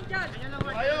nang gagawin dyan.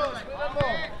 Ayos, tingnan mo.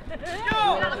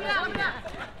 Kabila.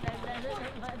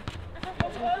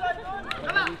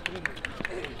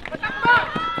 Patakbo!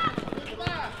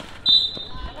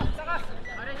 Sakas.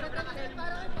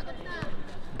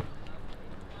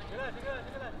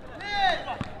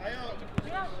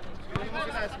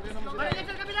 Balik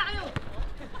sa kabila kayo.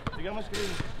 Bigyan mo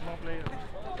screen, mga player.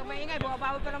 Huwag kang maingay,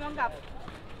 bumabawi pa naman Mangaf.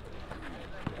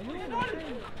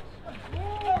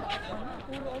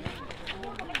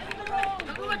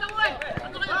 Takuhay!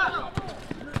 Ano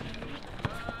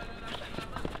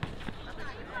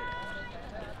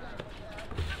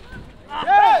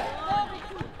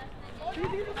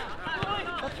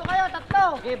kayo? Tatlo.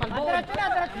 Okay, balbon. Diretso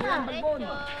na. Balbon.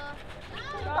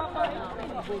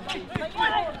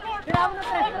 Tira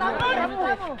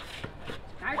mo.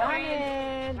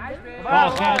 Kanin.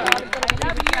 Basket.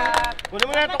 Kunin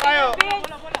mo na ito kayo.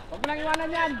 Huwag mo lang iwanan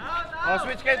yan. Oh,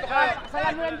 switch kayo ito kayo.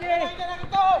 Kasalan mo yan, Jay.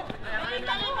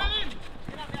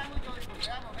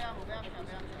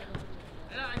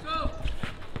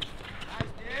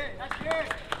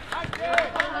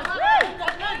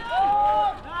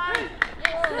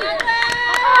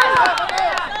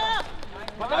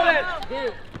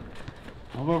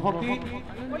 Number 14.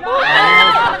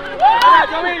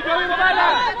 Joey, babala!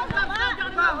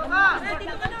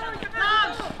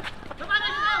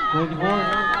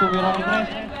 24, tumira ni Tres.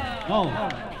 No.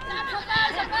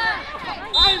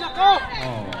 Ay, nako!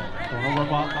 Oh, turnover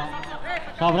pa.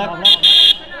 Sabrek.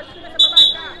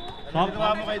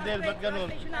 Ginawa mo kay Del, ba't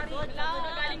ganun?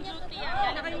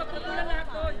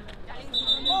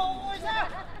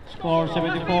 Score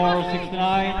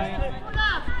 74-69.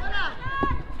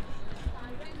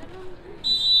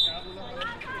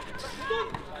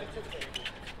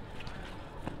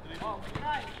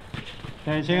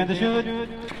 10 seconds to shoot.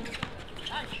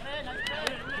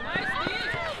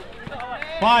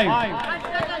 5.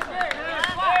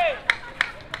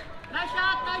 Nice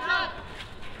shot!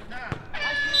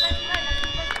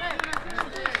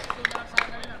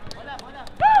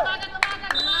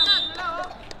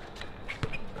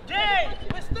 Jay!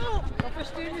 Pwesto!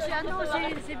 Pwesto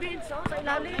niyo si Vince, sa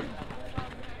ilalim.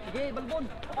 Sige, balbon.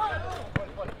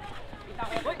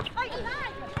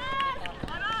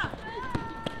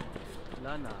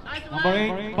 Number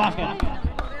 8, basket.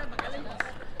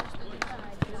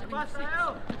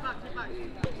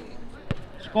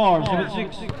 Score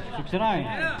 76-69.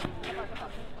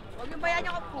 Huwag yung bayan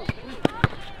niyo ko.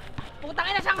 Putang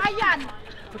ina Shanghai yan.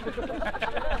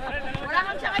 Wala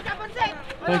kang Shanghai kapansin.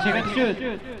 12 seconds to shoot.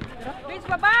 Vince,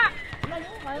 baba!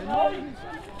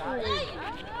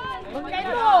 Huwag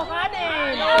kayo,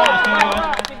 kanin. Basket.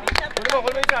 Kunin mo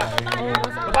isa.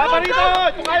 Baba pa rito!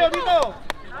 Ito kayo, dito!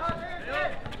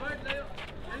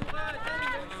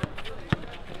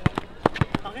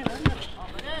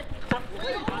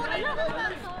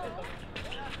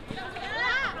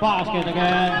 Basket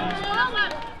again.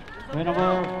 Way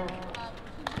number.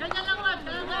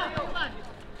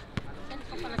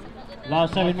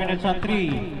 Last 7 minutes on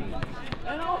 3.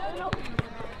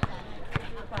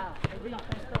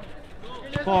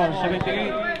 Score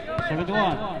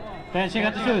 78-71. 10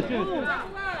 seconds to shoot.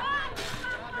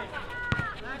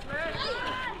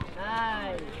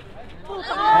 Nice.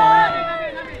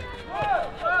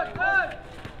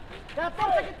 Dapat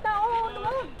sa gitna,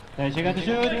 10 seconds to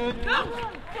shoot.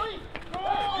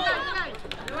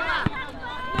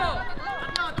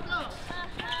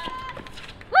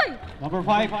 Number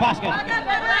 5, basket. Wala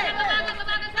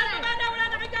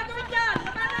na kayo gagawin dyan!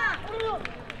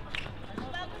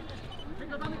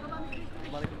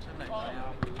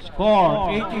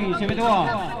 Score 80-71.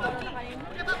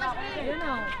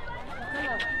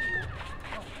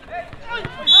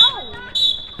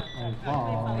 And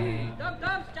foul.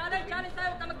 Challenge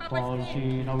tayo, huwag ka magpapay. Foul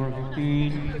si number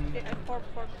 15.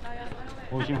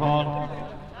 Pushing foul.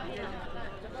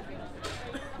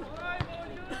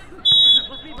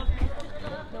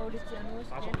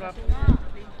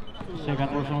 Second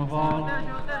personal foul.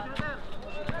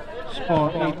 Score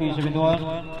 80-71.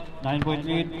 9-point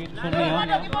lead. Salmiya.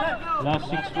 Last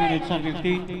 6 minutes and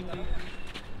 15.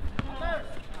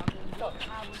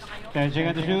 10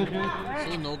 seconds to shoot.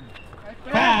 Sunog.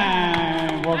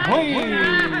 Time for three.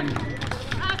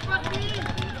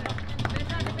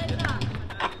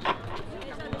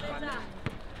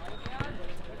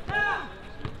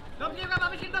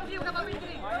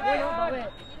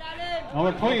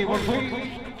 Number three, number three.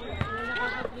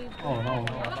 Oh no.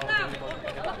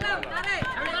 Hawak lang, pare.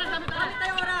 Gamit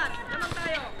tayo oras.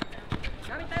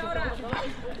 Gamit tayo oras.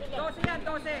 12 yan,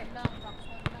 12.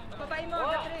 Papain mo,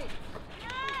 Katri.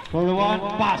 For the one,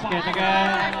 basket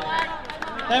again.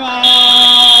 Time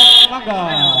out,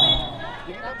 Mangaf.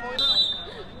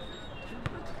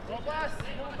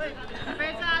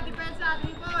 Depensa,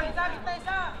 3 points.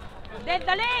 Depensa. Dead,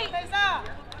 dali!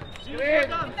 Screen!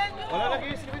 Wala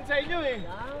nag-i-screen sa inyo eh.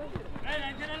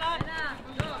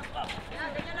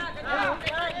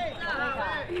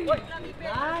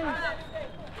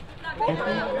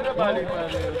 Bali.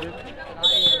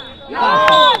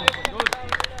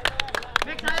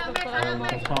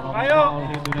 Kayo!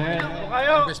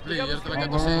 Kayo! Best player talaga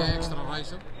to si Extra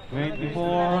Rice.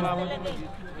 24.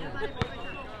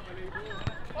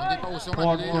 Hindi pa usong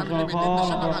Fourth unlimited personal na siya,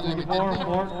 foul. naka-unlimited na.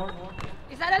 Fourth.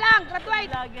 Isa na lang, graduate!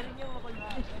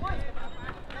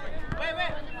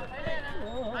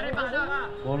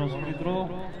 Bonus free throw.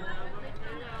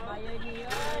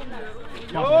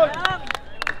 Yun!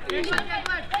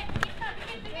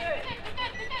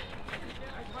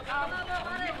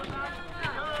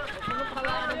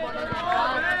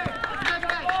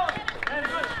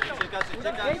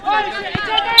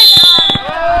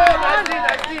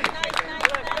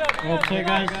 Okay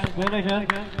guys, violation.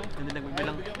 Hindi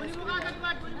nagbibilang.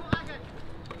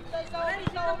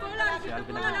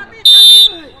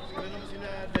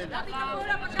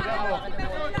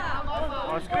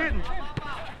 Oh, screen!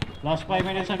 Last 5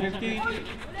 minutes and 15.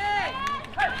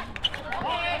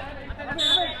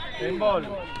 Game ball.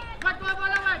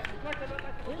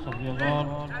 Salmiya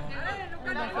Ballers.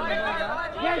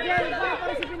 Jen,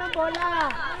 parisipin ng bola.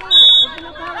 Huwag mo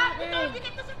nakahawakin.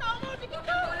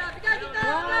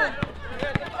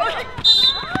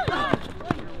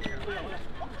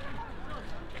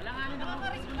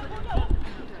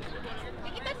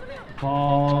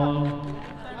 Foul.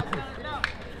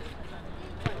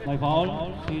 My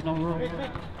foul. See number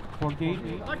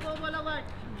 14.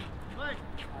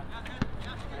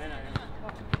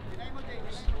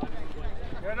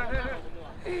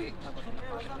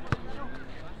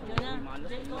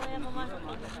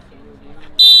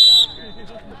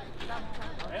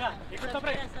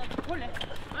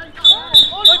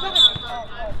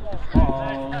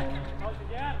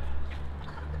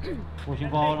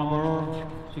 Pushing foul number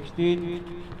 16.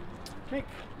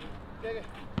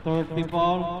 Third team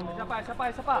foul. Isa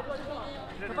pa.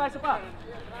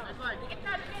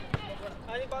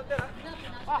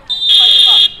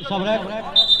 Isa break.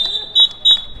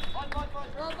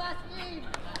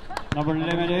 Number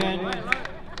 11 in.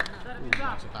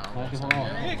 Sa tao. Basketball.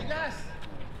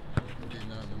 Hindi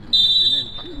na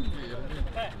player din.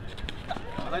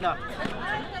 Okay na.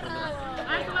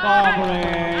 Foul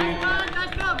break.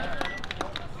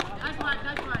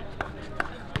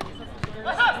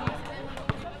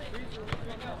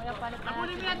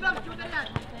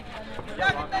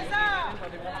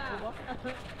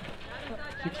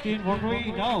 Sixteen for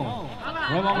 3. No.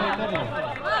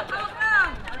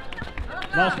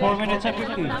 Last 4 minutes and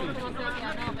 50.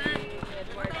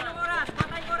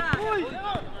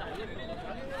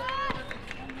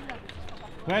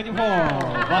 24.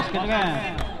 Basket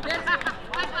again.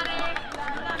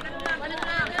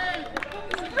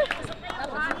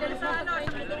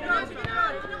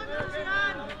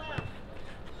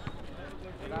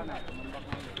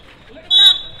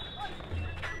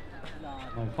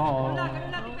 My foul.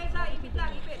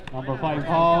 Number 5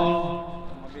 foul.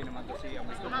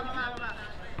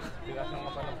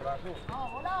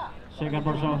 Second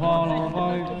personal foul, number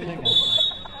 5. Second.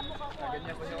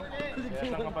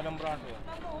 Saan ka pa ng braso?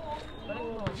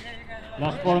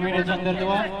 Last 4 minutes and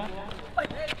 31.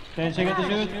 10 seconds to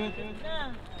shoot.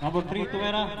 Number 3,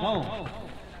 Tumera. No.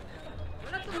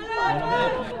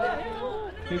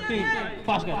 15.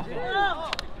 Basket.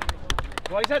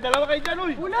 Huwag isa, dalawa kayo dyan,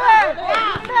 uy!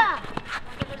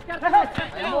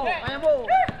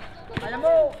 Kaya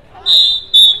mo.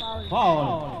 Foul.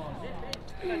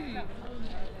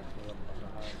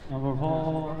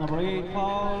 Number 8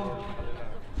 foul.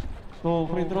 So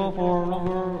free throw for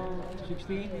number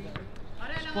 16.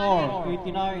 Score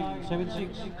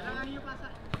 89-76.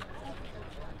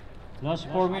 Last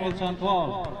 4 minutes and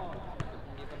 12.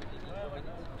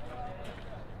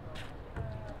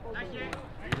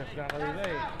 Ilas na kanina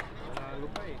eh. Nanalo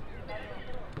pa eh.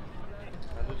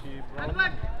 Nalo si Brown.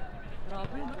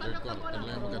 Third call. Yan lang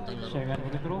yung magandang laro. Second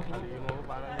free throw. Tingin mo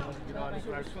parang yung ginawa ni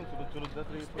Clarkson, sunod-sunod na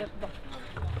triple.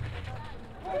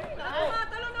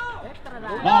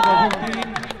 Number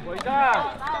 15. Boyda!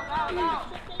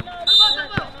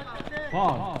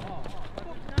 Foul.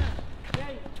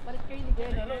 Balik kayo ni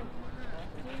Del.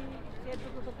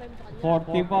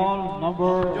 40 foul.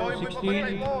 Number Joey, may 16.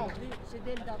 papatay mo! Si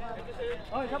Del dapat.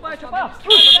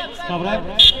 Sabrep.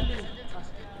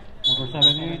 Number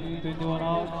 17. 21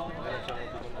 out.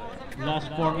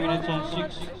 Last 4 minutes and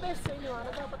 6. Best sa inyo, ano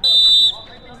dapat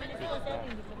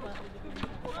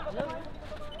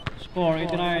Score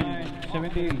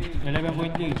 89-70. 11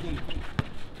 point lead.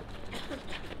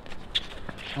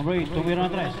 Number 8. Tumira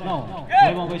ng 3. Now.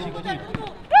 11 by 16.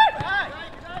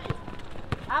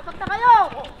 Apat na kayo!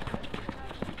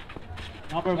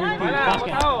 Number 15.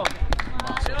 Basket.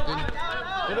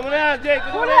 Kunin mo na yan, Jake!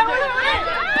 Kunin mo na yan, Jake!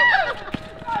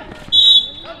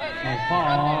 Nice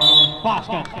foul.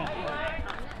 Basket.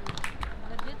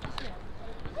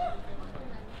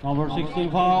 Number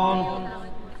 16 foul.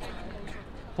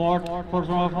 Fourth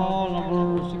personal foul.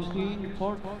 Number 16.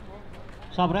 Fourth.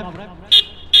 Sabrep.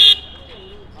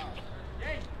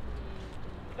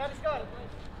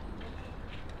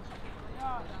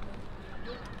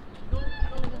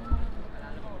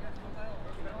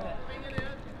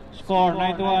 Score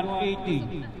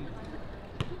 91-80.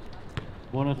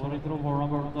 Bonus free throw for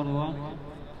number 31.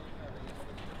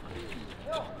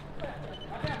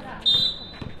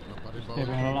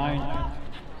 Stepping on the line.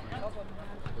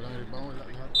 Walang rebound, wala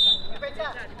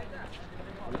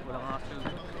lahat.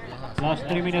 Last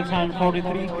 3 minutes and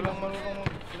 43. Walang marunong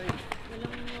mag-play.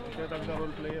 Tinatawag na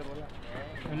role player, wala.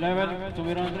 11.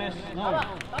 Tumira ng 3. No.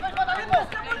 Lamang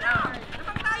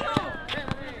tayo!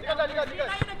 Hindi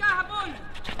tayo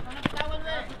naghahabol!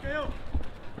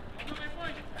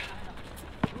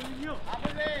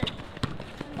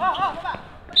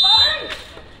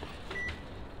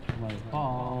 My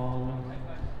foul.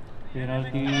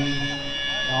 Penalty.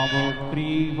 Number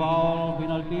 3 foul.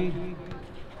 Penalty.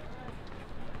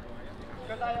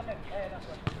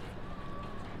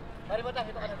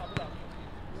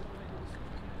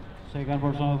 Second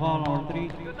personal foul. Number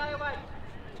 3.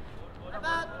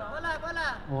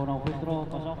 Oh, no free throw.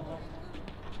 Pasok.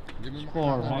 Hindi mo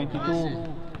Score makakita.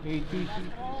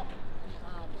 92-80.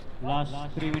 Last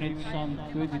 3 minutes and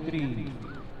 23.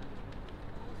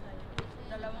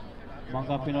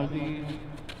 Mangaf penalty.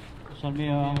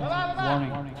 Salmiya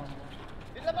warning.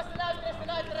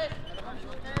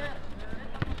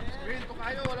 Screen to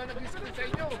kayo, wala nag-screen sa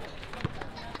inyo.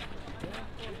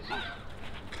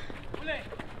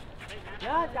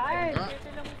 Yan, kain! Ah,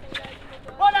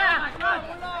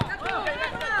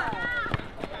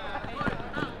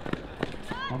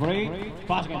 Number 8.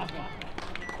 Basket.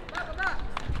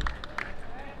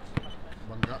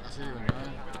 bangga kasi yun ha.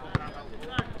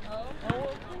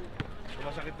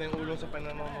 Masakit na yung ulo sa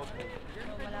pananonood ko.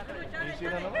 Easy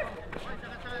na naman.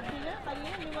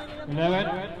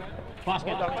 11.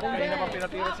 Basket. Dapat kayo naman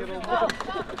pinatira si Romo.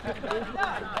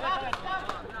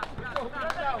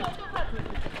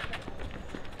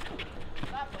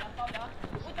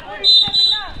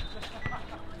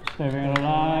 Stepping on the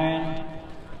line.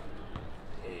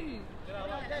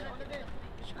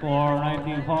 Score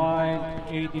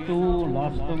 95-82.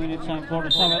 Last 2 minutes and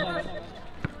 47.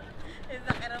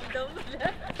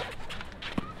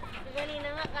 Kanina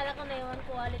nga, kala ko na iwan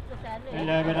ko wallet ko sa ano eh.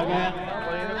 11 again.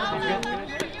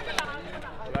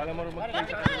 Wala naman rin mag-play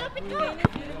sa ano.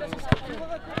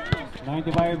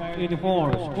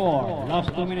 95-84. Score. Last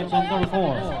 2 minutes and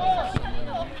 34.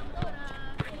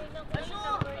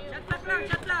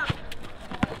 Shot lang!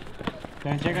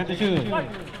 10 seconds to shoot.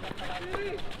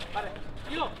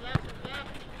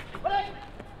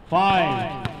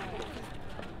 5.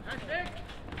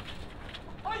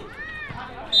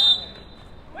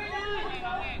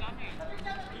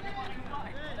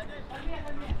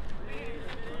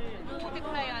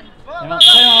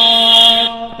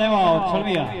 Time out,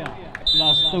 Salmiya.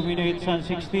 Last 2 minutes and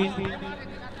 16.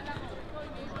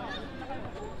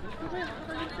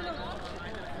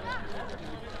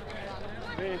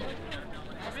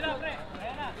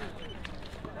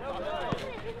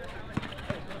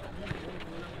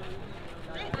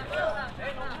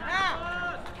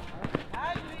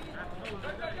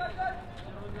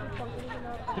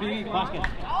 Three basket.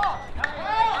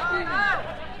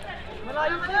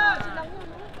 Malayo pa yun, silang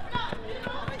yun.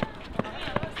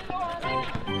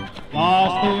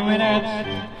 Last 2 minutes.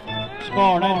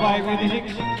 Score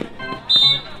 95-86.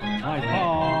 Nice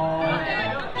ball.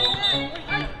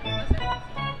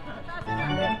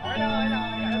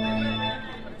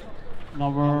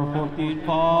 Number 14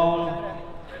 foul.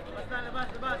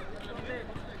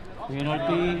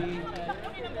 Penalty.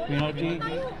 Penalty.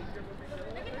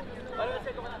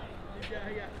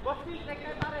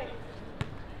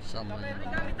 Sama yun.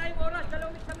 Gamit tayong oras, 2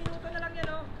 minuto na lang yan,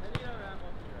 oh.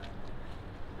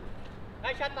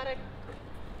 Nice shot, pare.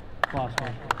 Pass.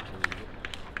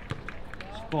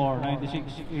 Score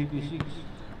 96-86.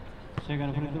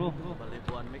 Second free throw.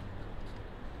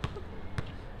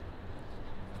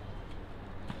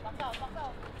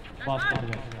 Pass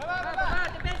target.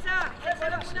 Depensa! Depensa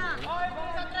lang muna!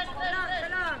 Isa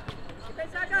lang!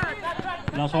 Depensa agad!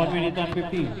 Last 1 minute and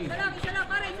 50. Isa lang,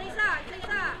 pare! Isa!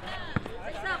 Isa!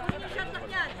 Kunin yung shot lock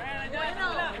yan!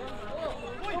 Bueno!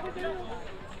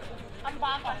 Ang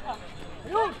baka!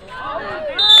 Ayun!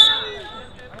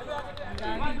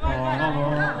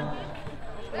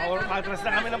 Patras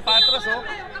na kami ng patras, oh.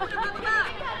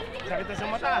 Sakit na sa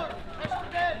mata.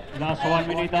 Last 1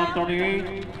 minute and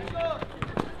 38.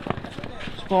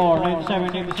 Score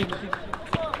 97-86.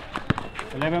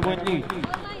 11-point lead.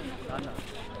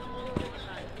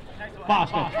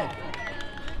 Basket.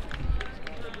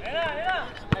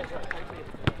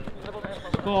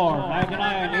 Score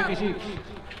 99-86.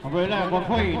 Number 11 for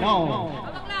free. No.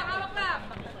 Hawak lang!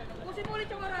 Pusin mo ulit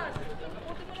yung oras!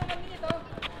 Pusin mo lang 1 minute, oh!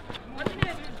 1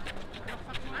 minute!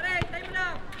 Pare, hintay mo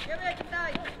lang! Kaya,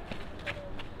 hintay!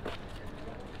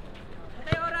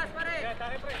 Hintay yung oras, pare!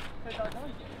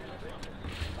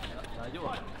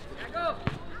 Gago!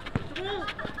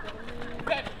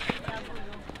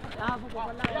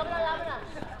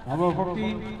 Number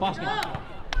 14, basket.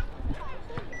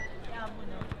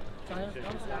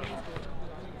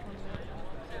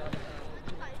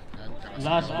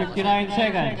 Last 59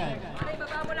 seconds. Pare,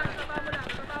 baba mo lang!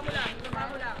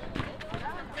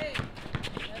 Okay.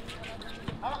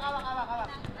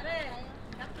 Pare,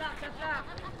 shot lock!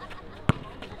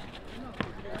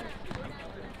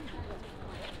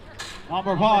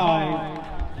 Number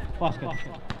 5, basket.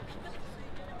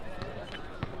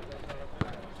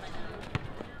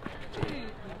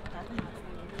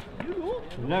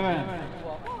 Eleven.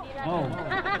 No.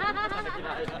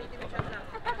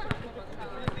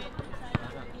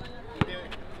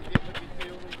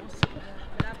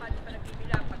 Wala pa, di pa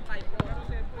nagbibilang. Pag 5-4.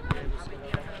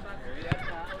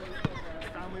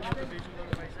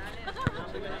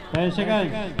 10 seconds.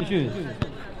 Issues.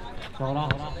 So na.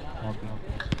 Okay.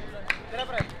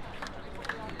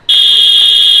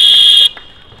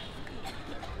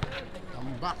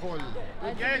 Ang bakol.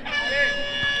 101.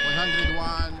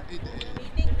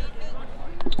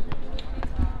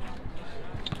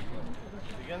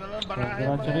 Bigyan na lang barahin.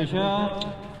 Congratulations.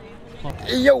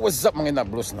 Yo, what's up mga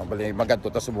inablos, no? Bali, magadto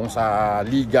ta subong sa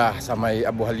liga sa may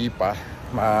Abu Halipa.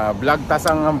 Ma-vlog ta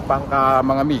sang hampang ka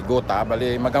mga amigo ta.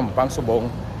 Bali, magampang subong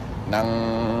ng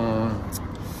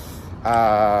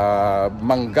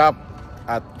Mangaf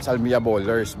at Salmiya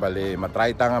Ballers. Bali,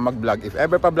 matry ta nga mag-vlog. If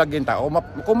ever pa vlogin ta,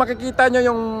 kung makikita nyo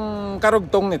yung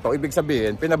karugtong nito, ibig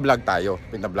sabihin, pina-vlog tayo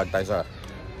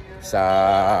sa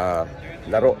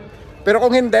laro. Pero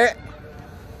kung hindi,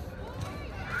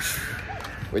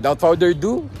 without further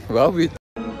ado,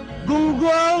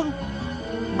 Gunggong!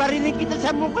 Barinig kita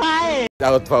sa mukha eh!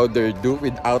 without further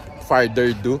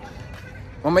ado,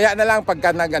 mamaya na lang pagka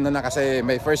nag-ano na kasi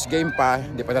may first game pa,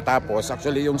 hindi pa natapos.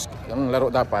 Actually, yung laro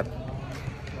dapat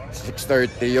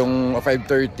 6:30, yung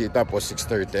 5:30, tapos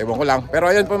 6:30. Ewan ko lang. Pero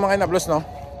ayun po mga inablos, no?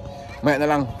 Mamaya na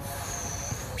lang.